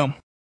 correct? No.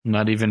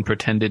 Not even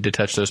pretended to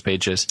touch those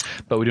pages.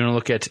 But we do want to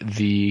look at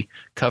the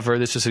cover.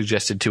 This was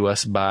suggested to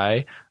us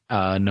by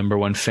number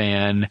one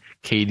fan,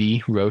 Katie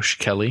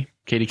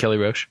Kelly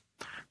Roche.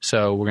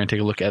 So we're going to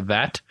take a look at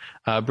that.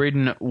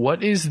 Braden,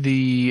 what is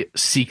the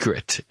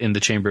secret in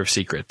the Chamber of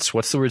Secrets?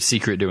 What's the word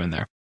secret doing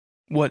there?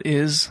 What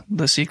is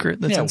the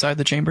secret that's inside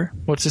the chamber?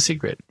 What's the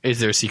secret? Is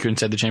there a secret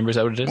inside the chamber? Is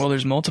that what it is? Well,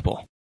 there's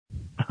multiple.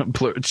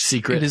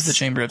 Secrets? It is the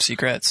Chamber of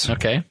Secrets.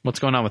 Okay. What's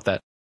going on with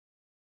that?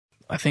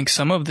 I think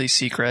some of these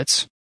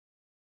secrets,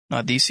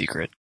 not the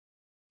secret,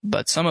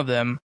 but some of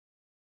them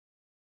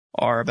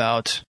are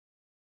about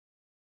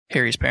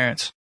Harry's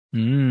parents.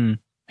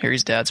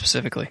 Harry's dad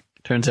specifically.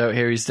 Turns out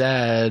Harry's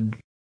dad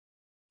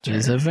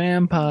is a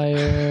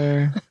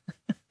vampire.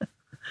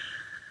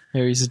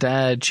 Harry's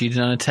dad cheated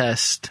on a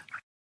test.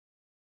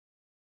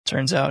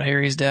 Turns out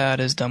Harry's dad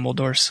is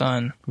Dumbledore's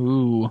son.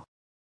 Ooh.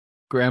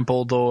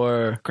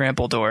 Grampledor.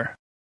 Grampledor.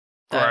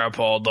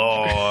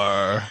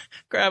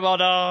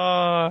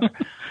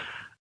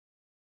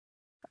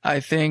 I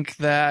think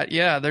that,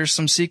 there's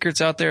some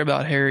secrets out there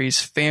about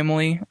Harry's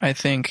family. I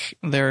think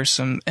there are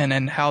some,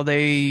 and how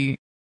they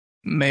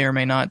may or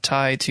may not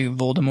tie to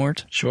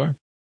Voldemort. Sure.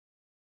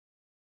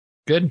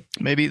 Good.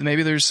 Maybe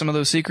there's some of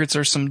those secrets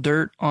or some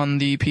dirt on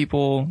the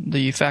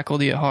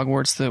faculty at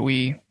Hogwarts that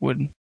we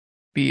would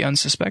be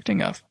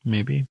unsuspecting of.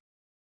 Maybe.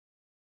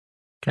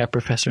 Cat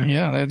Professor.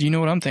 Yeah, you know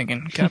what I'm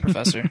thinking. Cat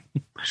Professor.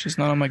 She's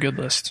not on my good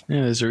list.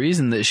 Yeah, there's a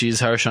reason that she's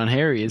harsh on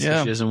Harry. It's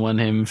because she doesn't want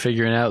him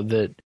figuring out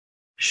that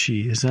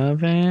she's a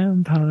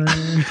vampire.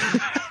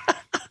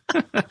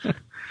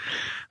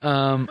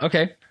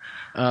 Okay.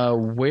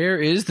 Where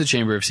is the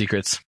Chamber of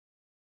Secrets?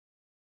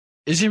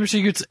 Is Chamber of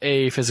Secrets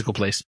a physical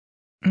place?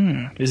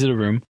 Is it a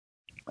room?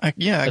 A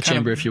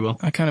chamber, if you will.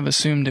 I kind of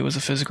assumed it was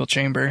a physical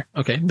chamber.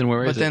 Okay, then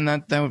where is it? But then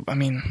that would, I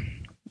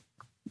mean,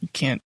 you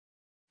can't.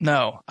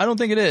 No, I don't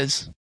think it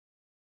is.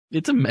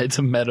 It's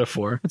a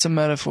metaphor. It's a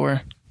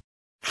metaphor.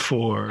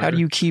 For how do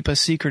you keep a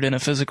secret in a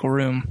physical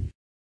room?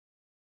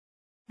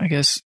 I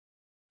guess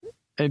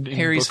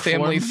Harry's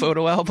family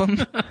photo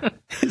album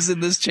is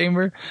in this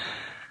chamber.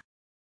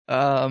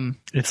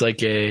 It's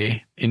like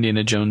a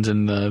Indiana Jones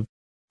in the...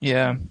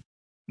 Yeah.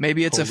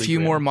 Maybe it's a few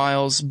more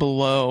miles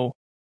below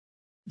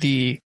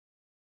the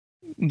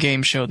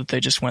game show that they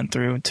just went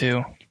through,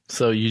 too.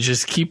 So you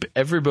just keep...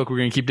 Every book, we're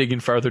going to keep digging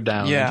farther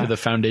down into the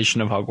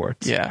foundation of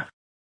Hogwarts. Yeah.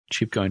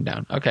 Keep going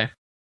down. Okay.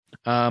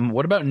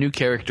 What about new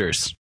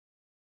characters?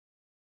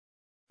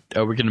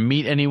 Are we going to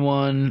meet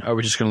anyone? Are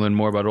we just going to learn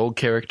more about old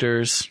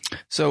characters?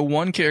 So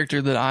one character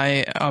that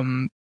I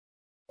am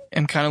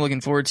kind of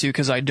looking forward to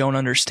because I don't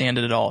understand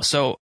it at all.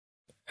 So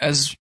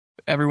as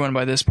everyone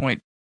by this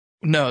point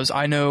knows,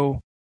 I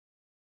know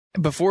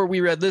before we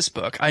read this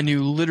book, I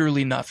knew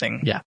literally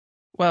nothing. Yeah.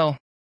 Well,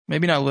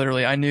 maybe not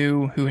literally. I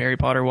knew who Harry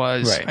Potter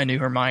was. Right. I knew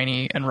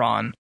Hermione and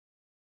Ron.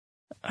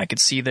 I could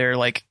see their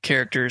like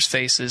characters'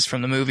 faces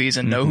from the movies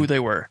and know who they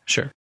were.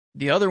 Sure.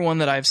 The other one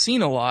that I've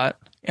seen a lot,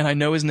 and I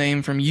know his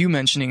name from you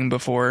mentioning him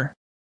before,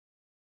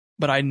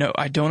 but I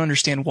don't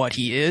understand what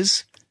he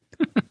is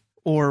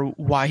or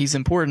why he's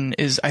important,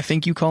 is I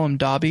think you call him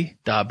Dobby.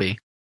 Dobby.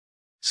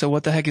 So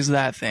what the heck is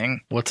that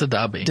thing? What's a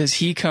Dobby? Does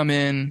he come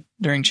in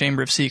during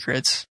Chamber of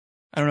Secrets?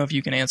 I don't know if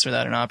you can answer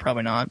that or not.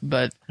 Probably not,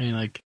 but... I mean,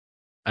 like,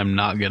 I'm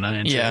not gonna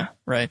answer. Yeah,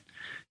 right.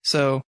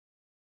 So,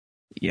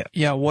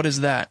 yeah, what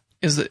is that?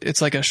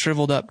 It's like a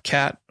shriveled up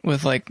cat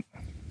with like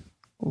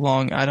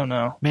long, I don't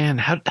know. Man,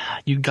 how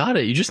you got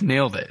it. You just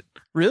nailed it.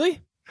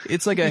 Really?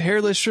 It's like a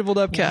hairless shriveled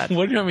up cat.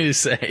 What do you want me to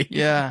say?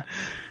 Yeah.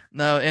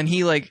 No, and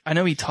he like, I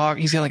know he's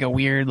got like a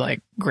weird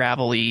like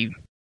gravelly,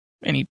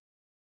 and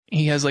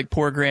he has like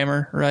poor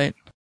grammar, right?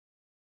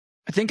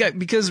 I think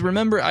because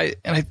remember I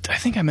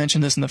think I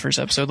mentioned this in the first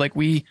episode, like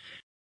one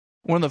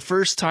of the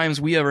first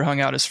times we ever hung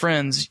out as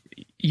friends,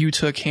 you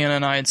took Hannah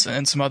and I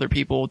and some other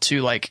people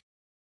to like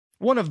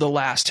one of the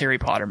last Harry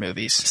Potter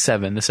movies.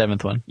 The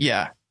seventh one.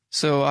 Yeah.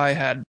 So I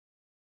had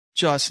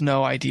just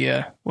no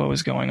idea what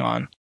was going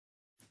on.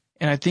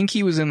 And I think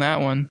he was in that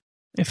one,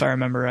 if I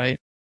remember right.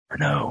 Or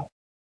no.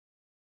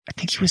 I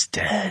think he was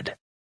dead.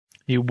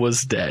 He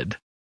was dead.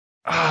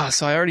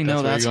 So I already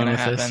know that's going to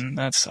happen.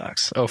 That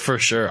sucks. Oh, for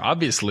sure.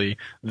 Obviously,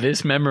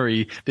 this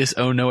memory,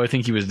 oh no, I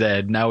think he was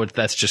dead. Now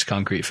that's just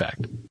concrete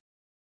fact.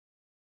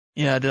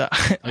 Yeah,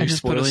 Are you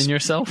spoiling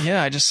yourself?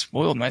 Yeah, I just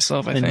spoiled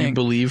myself, I think. And you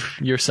believe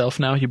yourself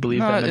now? You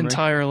believe that memory? Not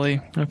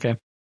entirely. Okay.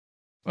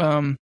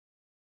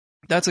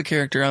 That's a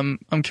character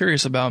I'm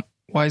curious about.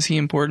 Why is he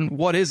important?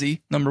 What is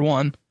he? Number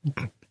one.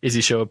 Is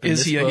he show up in this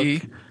book? Is he a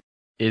he?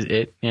 Is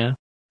it? Yeah.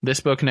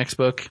 This book, next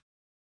book.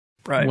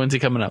 Right. When's he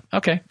coming up?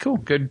 Okay, cool.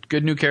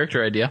 Good new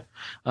character idea.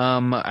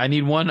 I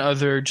need one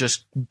other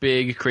just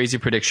big, crazy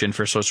prediction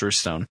for Sorcerer's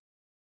Stone.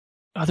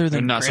 Other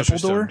than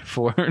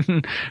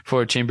Grampledor?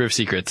 For Chamber of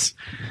Secrets.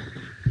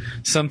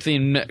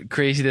 Something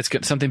crazy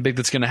something big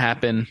that's going to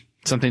happen.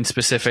 Something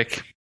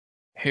specific.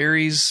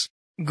 Harry's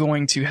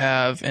going to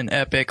have an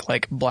epic,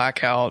 like,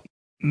 blackout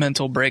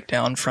mental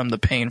breakdown from the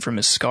pain from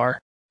his scar.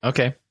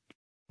 Okay.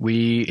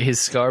 His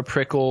scar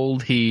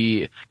prickled.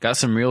 He got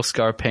some real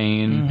scar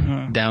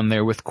pain down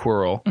there with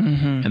Quirrell.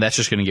 And that's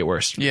just going to get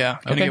worse. Yeah,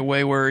 going to get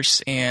way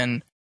worse.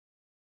 And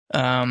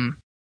I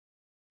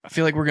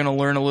feel like we're going to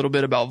learn a little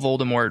bit about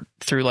Voldemort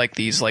through like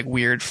these like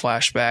weird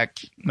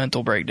flashback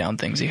mental breakdown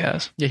things he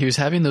has. Yeah, he was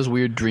having those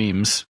weird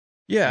dreams.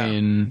 Yeah.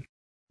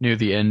 Near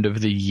the end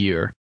of the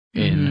year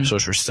in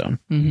Sorcerer's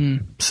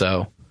Stone.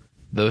 So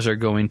those are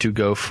going to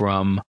go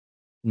from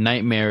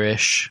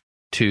nightmarish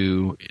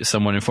to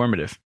somewhat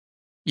informative.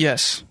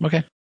 Yes.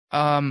 Okay.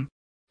 And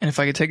if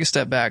I could take a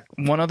step back,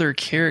 one other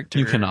character...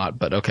 You cannot,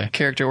 but okay.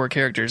 Character or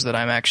characters that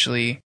I'm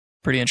actually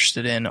pretty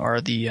interested in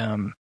are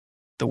the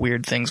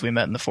weird things we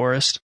met in the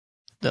forest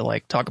that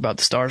like talk about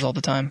the stars all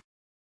the time.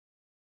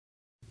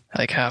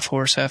 Like half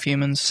horse, half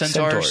humans.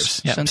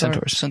 Centaurs. Yeah,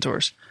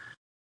 Centaurs.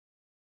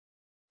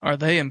 Are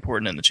they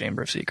important in the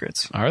Chamber of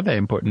Secrets? Are they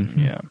important?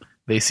 Yeah.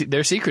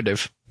 They're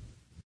secretive.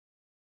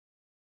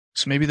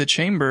 So maybe the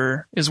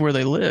chamber is where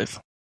they live.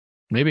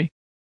 Maybe.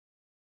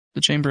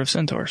 The Chamber of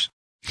Centaurs.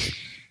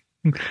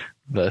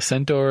 The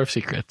Centaur of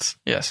Secrets.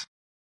 Yes.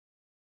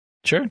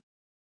 Sure.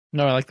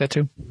 No, I like that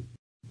too.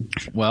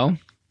 Well,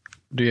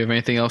 do you have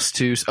anything else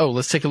to... Oh,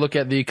 let's take a look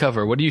at the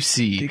cover. What do you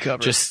see? The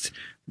cover. Just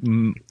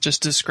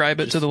describe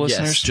it to the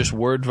listeners. Yes, just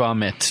word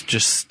vomit.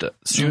 Just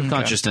stream of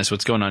consciousness.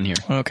 What's going on here?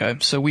 Okay,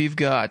 so we've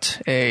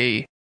got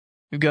a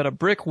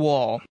brick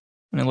wall,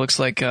 and it looks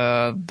like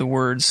the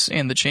words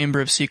 "and the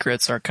Chamber of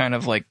Secrets" are kind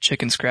of like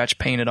chicken scratch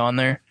painted on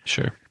there.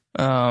 Sure.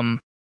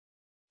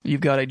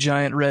 You've got a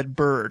giant red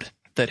bird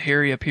that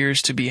Harry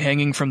appears to be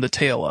hanging from the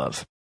tail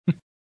of.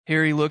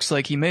 Harry looks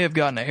like he may have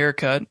gotten a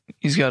haircut.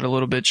 He's got a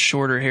little bit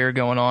shorter hair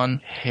going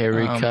on.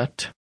 Harry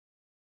cut.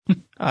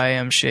 I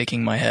am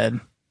shaking my head.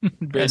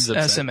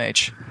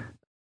 SMH.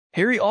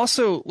 Harry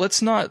also,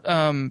 let's not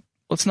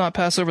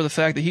pass over the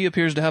fact that he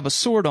appears to have a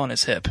sword on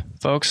his hip,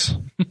 folks.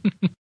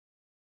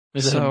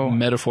 Is it a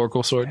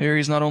metaphorical sword?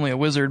 Harry's not only a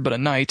wizard, but a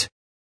knight.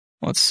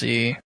 Let's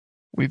see.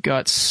 We've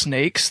got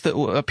snakes that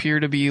appear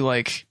to be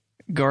like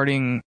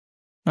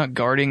not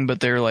guarding, but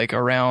they're like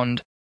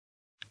around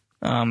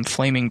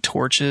flaming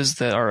torches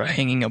that are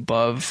hanging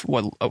above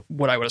what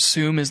I would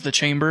assume is the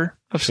Chamber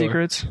of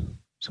Secrets.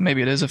 So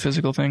maybe it is a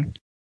physical thing.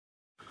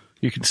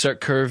 You can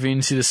start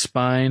curving, see the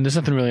spine. There's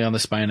nothing really on the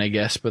spine, I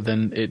guess, but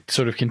then it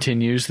sort of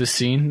continues the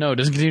scene. No, it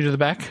doesn't continue to the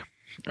back.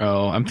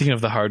 Oh, I'm thinking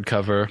of the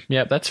hardcover.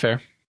 Yeah, that's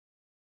fair.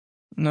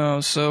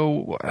 No,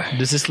 so...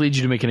 Does this lead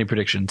you to make any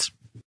predictions?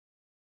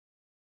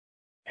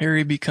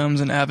 Harry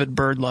becomes an avid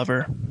bird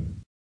lover.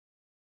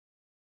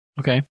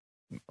 Okay.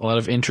 A lot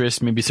of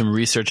interest, maybe some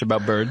research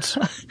about birds.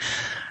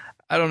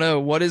 I don't know.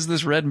 What is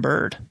this red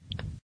bird?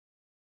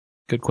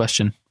 Good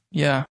question.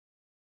 Yeah.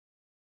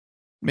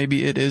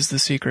 Maybe it is the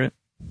secret.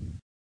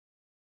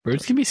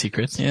 Birds can be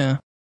secrets. Yeah.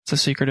 It's a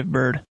secretive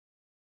bird.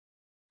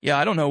 Yeah,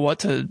 I don't know what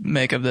to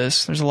make of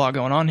this. There's a lot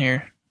going on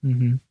here.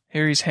 Mm-hmm.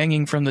 Harry's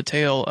hanging from the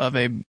tail of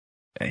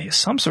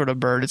some sort of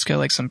bird. It's got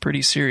like some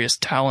pretty serious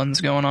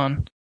talons going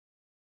on.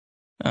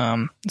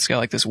 It's got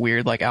like this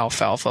weird like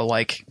alfalfa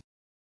like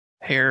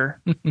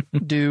hair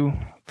do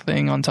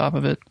thing on top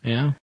of it.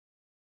 Yeah.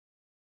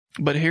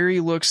 But Harry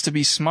looks to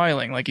be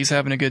smiling like he's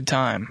having a good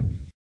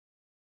time.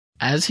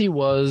 As he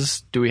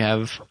was, do we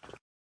have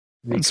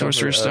on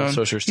Sorcerer's Stone?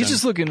 He's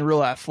just looking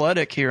real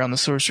athletic here on the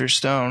Sorcerer's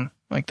Stone.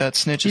 Like that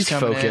snitch is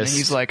coming in and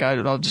he's like,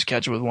 I'll just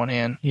catch it with one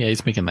hand. Yeah,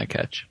 he's making that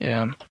catch.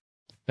 Yeah.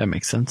 That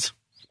makes sense.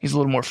 He's a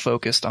little more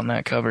focused on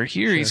that cover.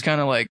 Here he's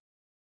kind of like,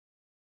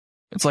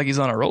 it's like he's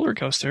on a roller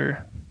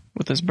coaster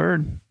with this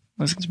bird.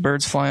 This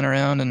bird's flying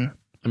around and...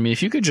 I mean,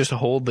 if you could just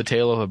hold the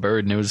tail of a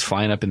bird and it was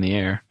flying up in the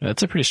air,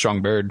 that's a pretty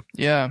strong bird.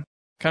 Yeah.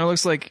 Kind of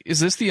looks like, is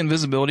this the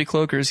invisibility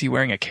cloak or is he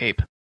wearing a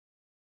cape?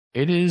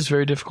 It is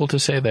very difficult to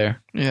say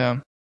there. Yeah.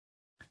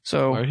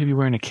 So... Why would he be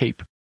wearing a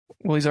cape?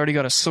 Well, he's already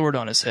got a sword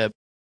on his hip.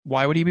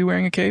 Why would he be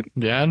wearing a cape?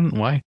 Yeah,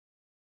 why?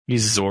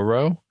 He's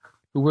Zorro?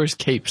 Who wears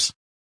capes?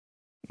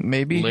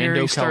 Maybe Lando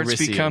Harry starts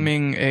Calrissian.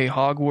 becoming a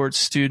Hogwarts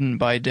student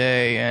by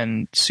day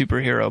and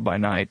superhero by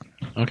night.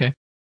 Okay.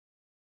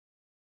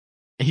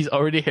 He's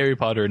already Harry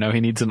Potter. Now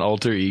he needs an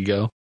alter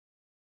ego.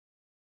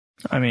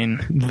 I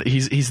mean...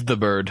 He's the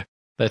bird.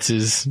 That's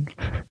his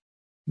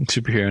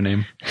superhero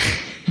name.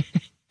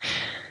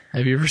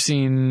 Have you ever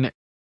seen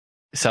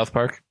South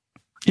Park?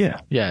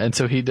 Yeah. Yeah, and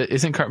so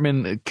isn't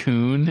Cartman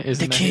Coon?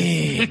 Isn't the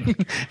king.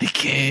 The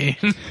king.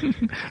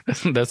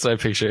 That's what I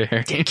picture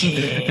Harry. The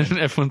king. And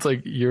everyone's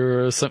like,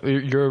 you're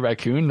a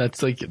raccoon?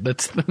 That's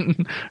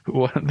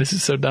what? This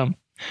is so dumb.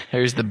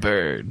 Harry's the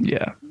bird.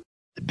 Yeah.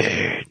 The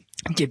bird.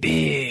 The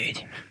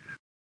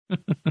bird.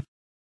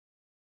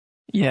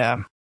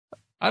 Yeah.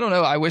 I don't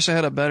know. I wish I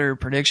had a better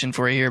prediction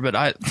for you here,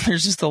 but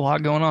there's just a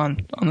lot going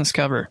on this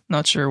cover.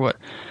 Not sure what.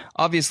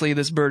 Obviously,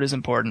 this bird is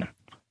important.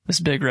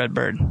 This big red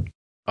bird.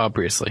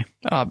 Obviously.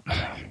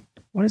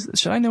 What is it?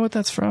 Should I know what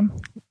that's from?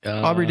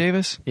 Aubrey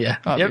Davis? Yeah.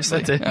 Obviously.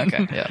 Yep, that's it.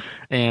 Okay, yeah.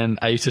 And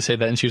I used to say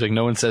that, and she was like,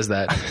 no one says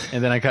that.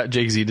 And then I got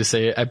Jake Z to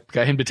say it. I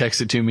got him to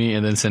text it to me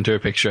and then sent her a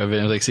picture of it.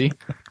 And I was like, see?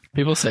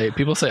 People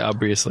say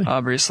obviously.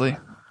 Obviously.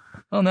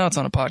 Well, now it's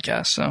on a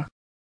podcast, so.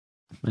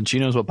 And she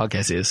knows what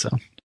podcast is, so.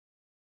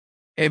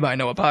 Everybody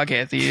know what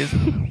podcast is.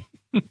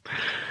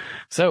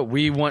 So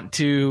we want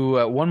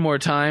to, one more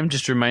time,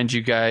 just remind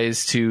you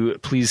guys to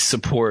please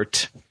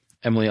support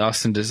Emily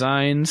Austin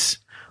Designs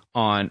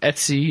on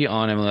Etsy,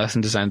 on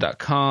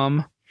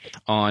EmilyAustinDesign.com,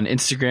 on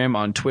Instagram,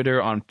 on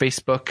Twitter, on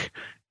Facebook,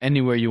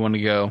 anywhere you want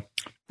to go.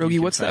 Rogie,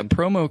 what's that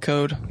promo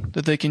code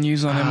that they can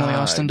use on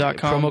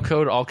EmilyAustin.com? Promo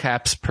code, all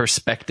caps,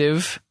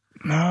 perspective.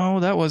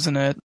 No, that wasn't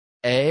it.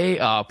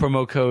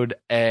 Promo code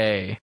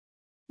A.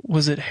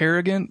 Was it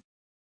Harrogant?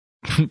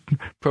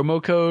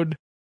 Promo code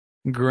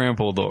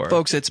Grampledor.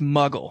 Folks, it's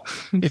Muggle.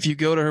 If you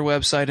go to her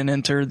website and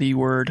enter the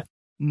word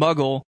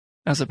Muggle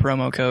as a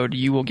promo code,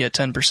 you will get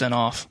 10%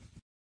 off.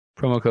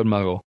 Promo code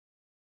Muggle.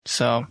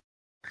 So,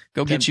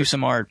 go get you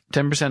some art.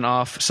 10%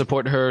 off.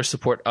 Support her.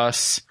 Support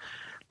us.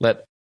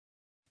 Let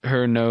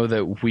her know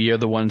that we are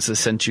the ones that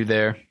sent you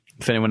there,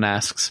 if anyone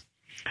asks.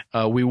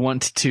 We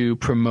want to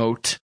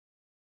promote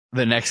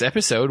the next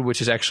episode,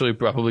 which is actually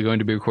probably going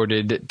to be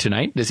recorded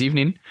tonight, this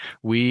evening.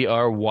 We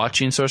are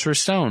watching Sorcerer's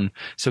Stone.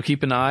 So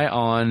keep an eye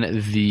on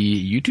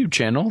the YouTube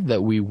channel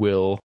that we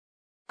will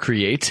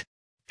create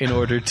in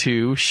order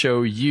to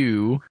show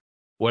you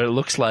what it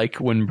looks like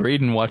when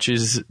Braden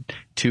watches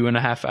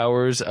 2.5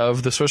 hours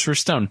of the Sorcerer's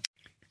Stone.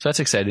 So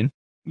that's exciting.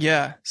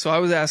 Yeah. So I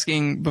was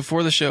asking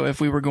before the show if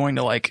we were going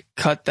to like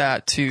cut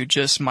that to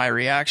just my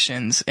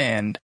reactions,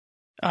 and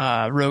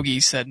Rogie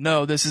said,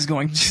 no, this is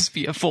going to just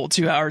be a full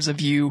 2 hours of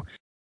you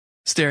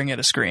staring at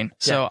a screen.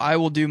 So I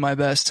will do my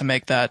best to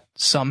make that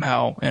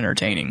somehow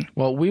entertaining.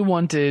 Well, we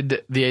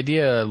wanted the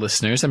idea,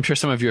 listeners. I'm sure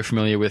some of you are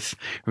familiar with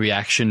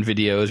reaction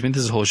videos. I mean,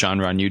 this is a whole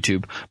genre on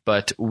YouTube,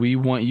 but we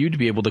want you to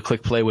be able to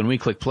click play when we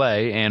click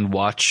play and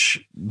watch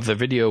the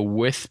video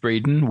with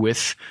Braden,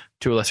 with,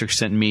 to a lesser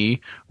extent,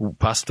 me,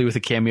 possibly with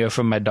a cameo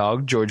from my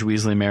dog, George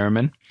Weasley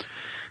Merriman.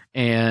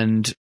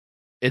 And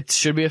it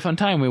should be a fun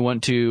time. We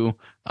want to,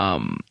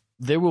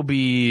 there will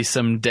be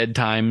some dead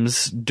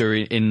times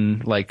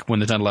in like when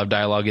there's not a lot of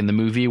dialogue in the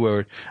movie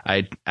where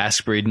I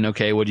ask Braden,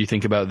 okay, what do you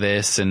think about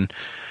this? And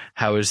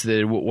how is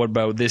what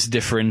about this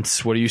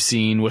difference? What are you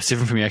seeing? What's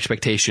different from your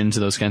expectations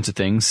and those kinds of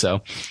things?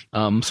 So,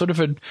 sort of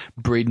a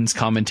Braden's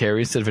commentary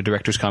instead of a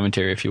director's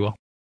commentary, if you will.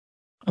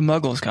 A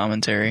Muggle's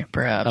commentary,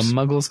 perhaps. A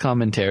Muggle's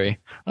commentary.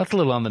 That's a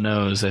little on the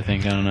nose, I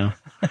think. I don't know.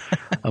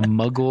 A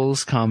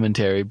Muggle's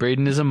commentary.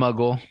 Braden is a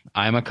Muggle.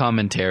 I'm a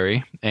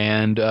commentary.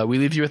 And we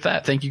leave you with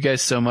that. Thank you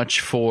guys so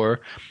much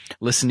for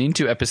listening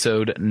to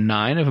episode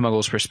 9 of A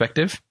Muggle's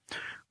Perspective.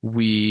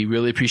 We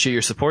really appreciate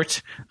your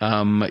support.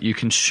 You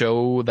can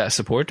show that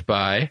support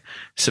by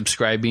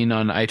subscribing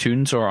on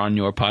iTunes or on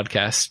your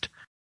podcast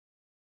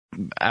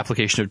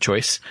application of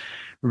choice.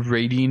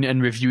 Rating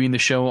and reviewing the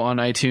show on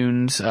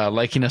iTunes,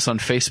 liking us on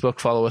Facebook,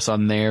 follow us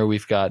on there.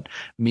 We've got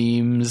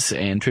memes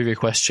and trivia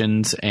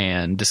questions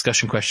and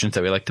discussion questions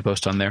that we like to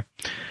post on there.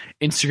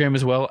 Instagram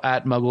as well,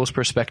 at Muggles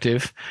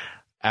Perspective.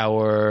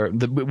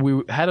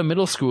 We had a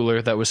middle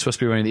schooler that was supposed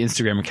to be running the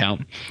Instagram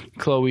account.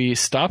 Chloe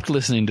stopped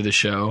listening to the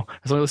show.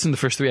 Has only listened to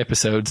the first 3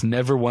 episodes,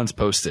 never once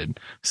posted.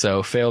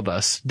 So failed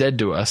us, dead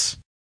to us.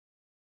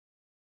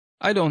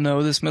 I don't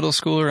know this middle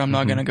schooler. I'm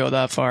not going to go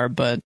that far,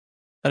 but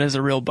that is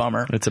a real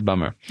bummer. It's a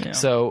bummer. Yeah.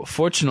 So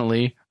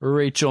fortunately,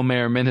 Rachel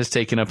Merriman has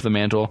taken up the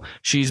mantle.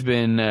 She's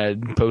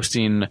been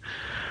posting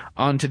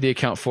onto the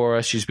account for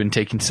us. She's been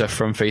taking stuff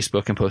from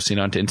Facebook and posting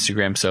onto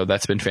Instagram. So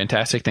that's been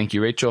fantastic. Thank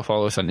you, Rachel.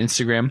 Follow us on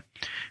Instagram.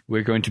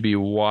 We're going to be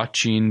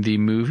watching the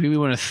movie. We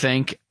want to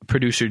thank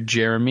producer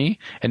Jeremy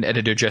and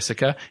editor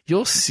Jessica.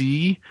 You'll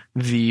see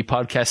the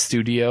podcast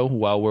studio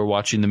while we're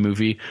watching the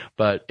movie,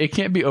 but it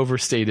can't be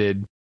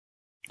overstated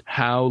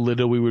how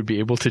little we would be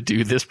able to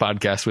do this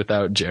podcast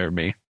without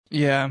Jeremy.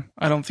 Yeah,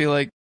 I don't feel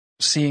like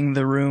seeing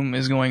the room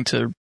is going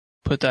to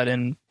put that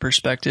in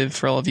perspective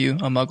for all of you,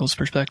 a Muggle's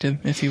perspective,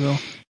 if you will.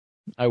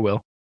 I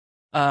will.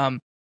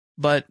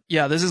 But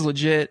yeah, this is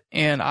legit,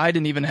 and I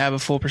didn't even have a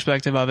full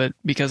perspective of it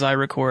because I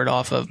record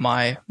off of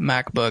my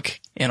MacBook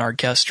in our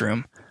guest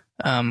room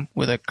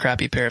with a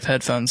crappy pair of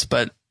headphones.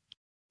 But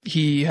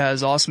he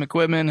has awesome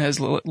equipment, has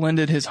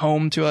lended his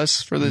home to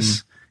us for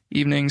this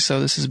evening, so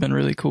this has been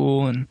really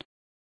cool. And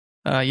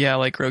yeah,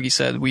 like Rogi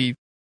said, we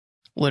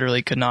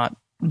literally could not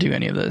do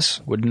any of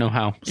this. Wouldn't know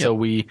how. Yep. So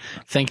we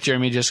thank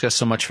Jeremy and Jessica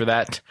so much for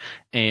that,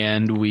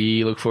 and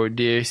we look forward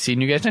to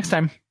seeing you guys next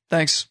time.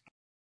 Thanks.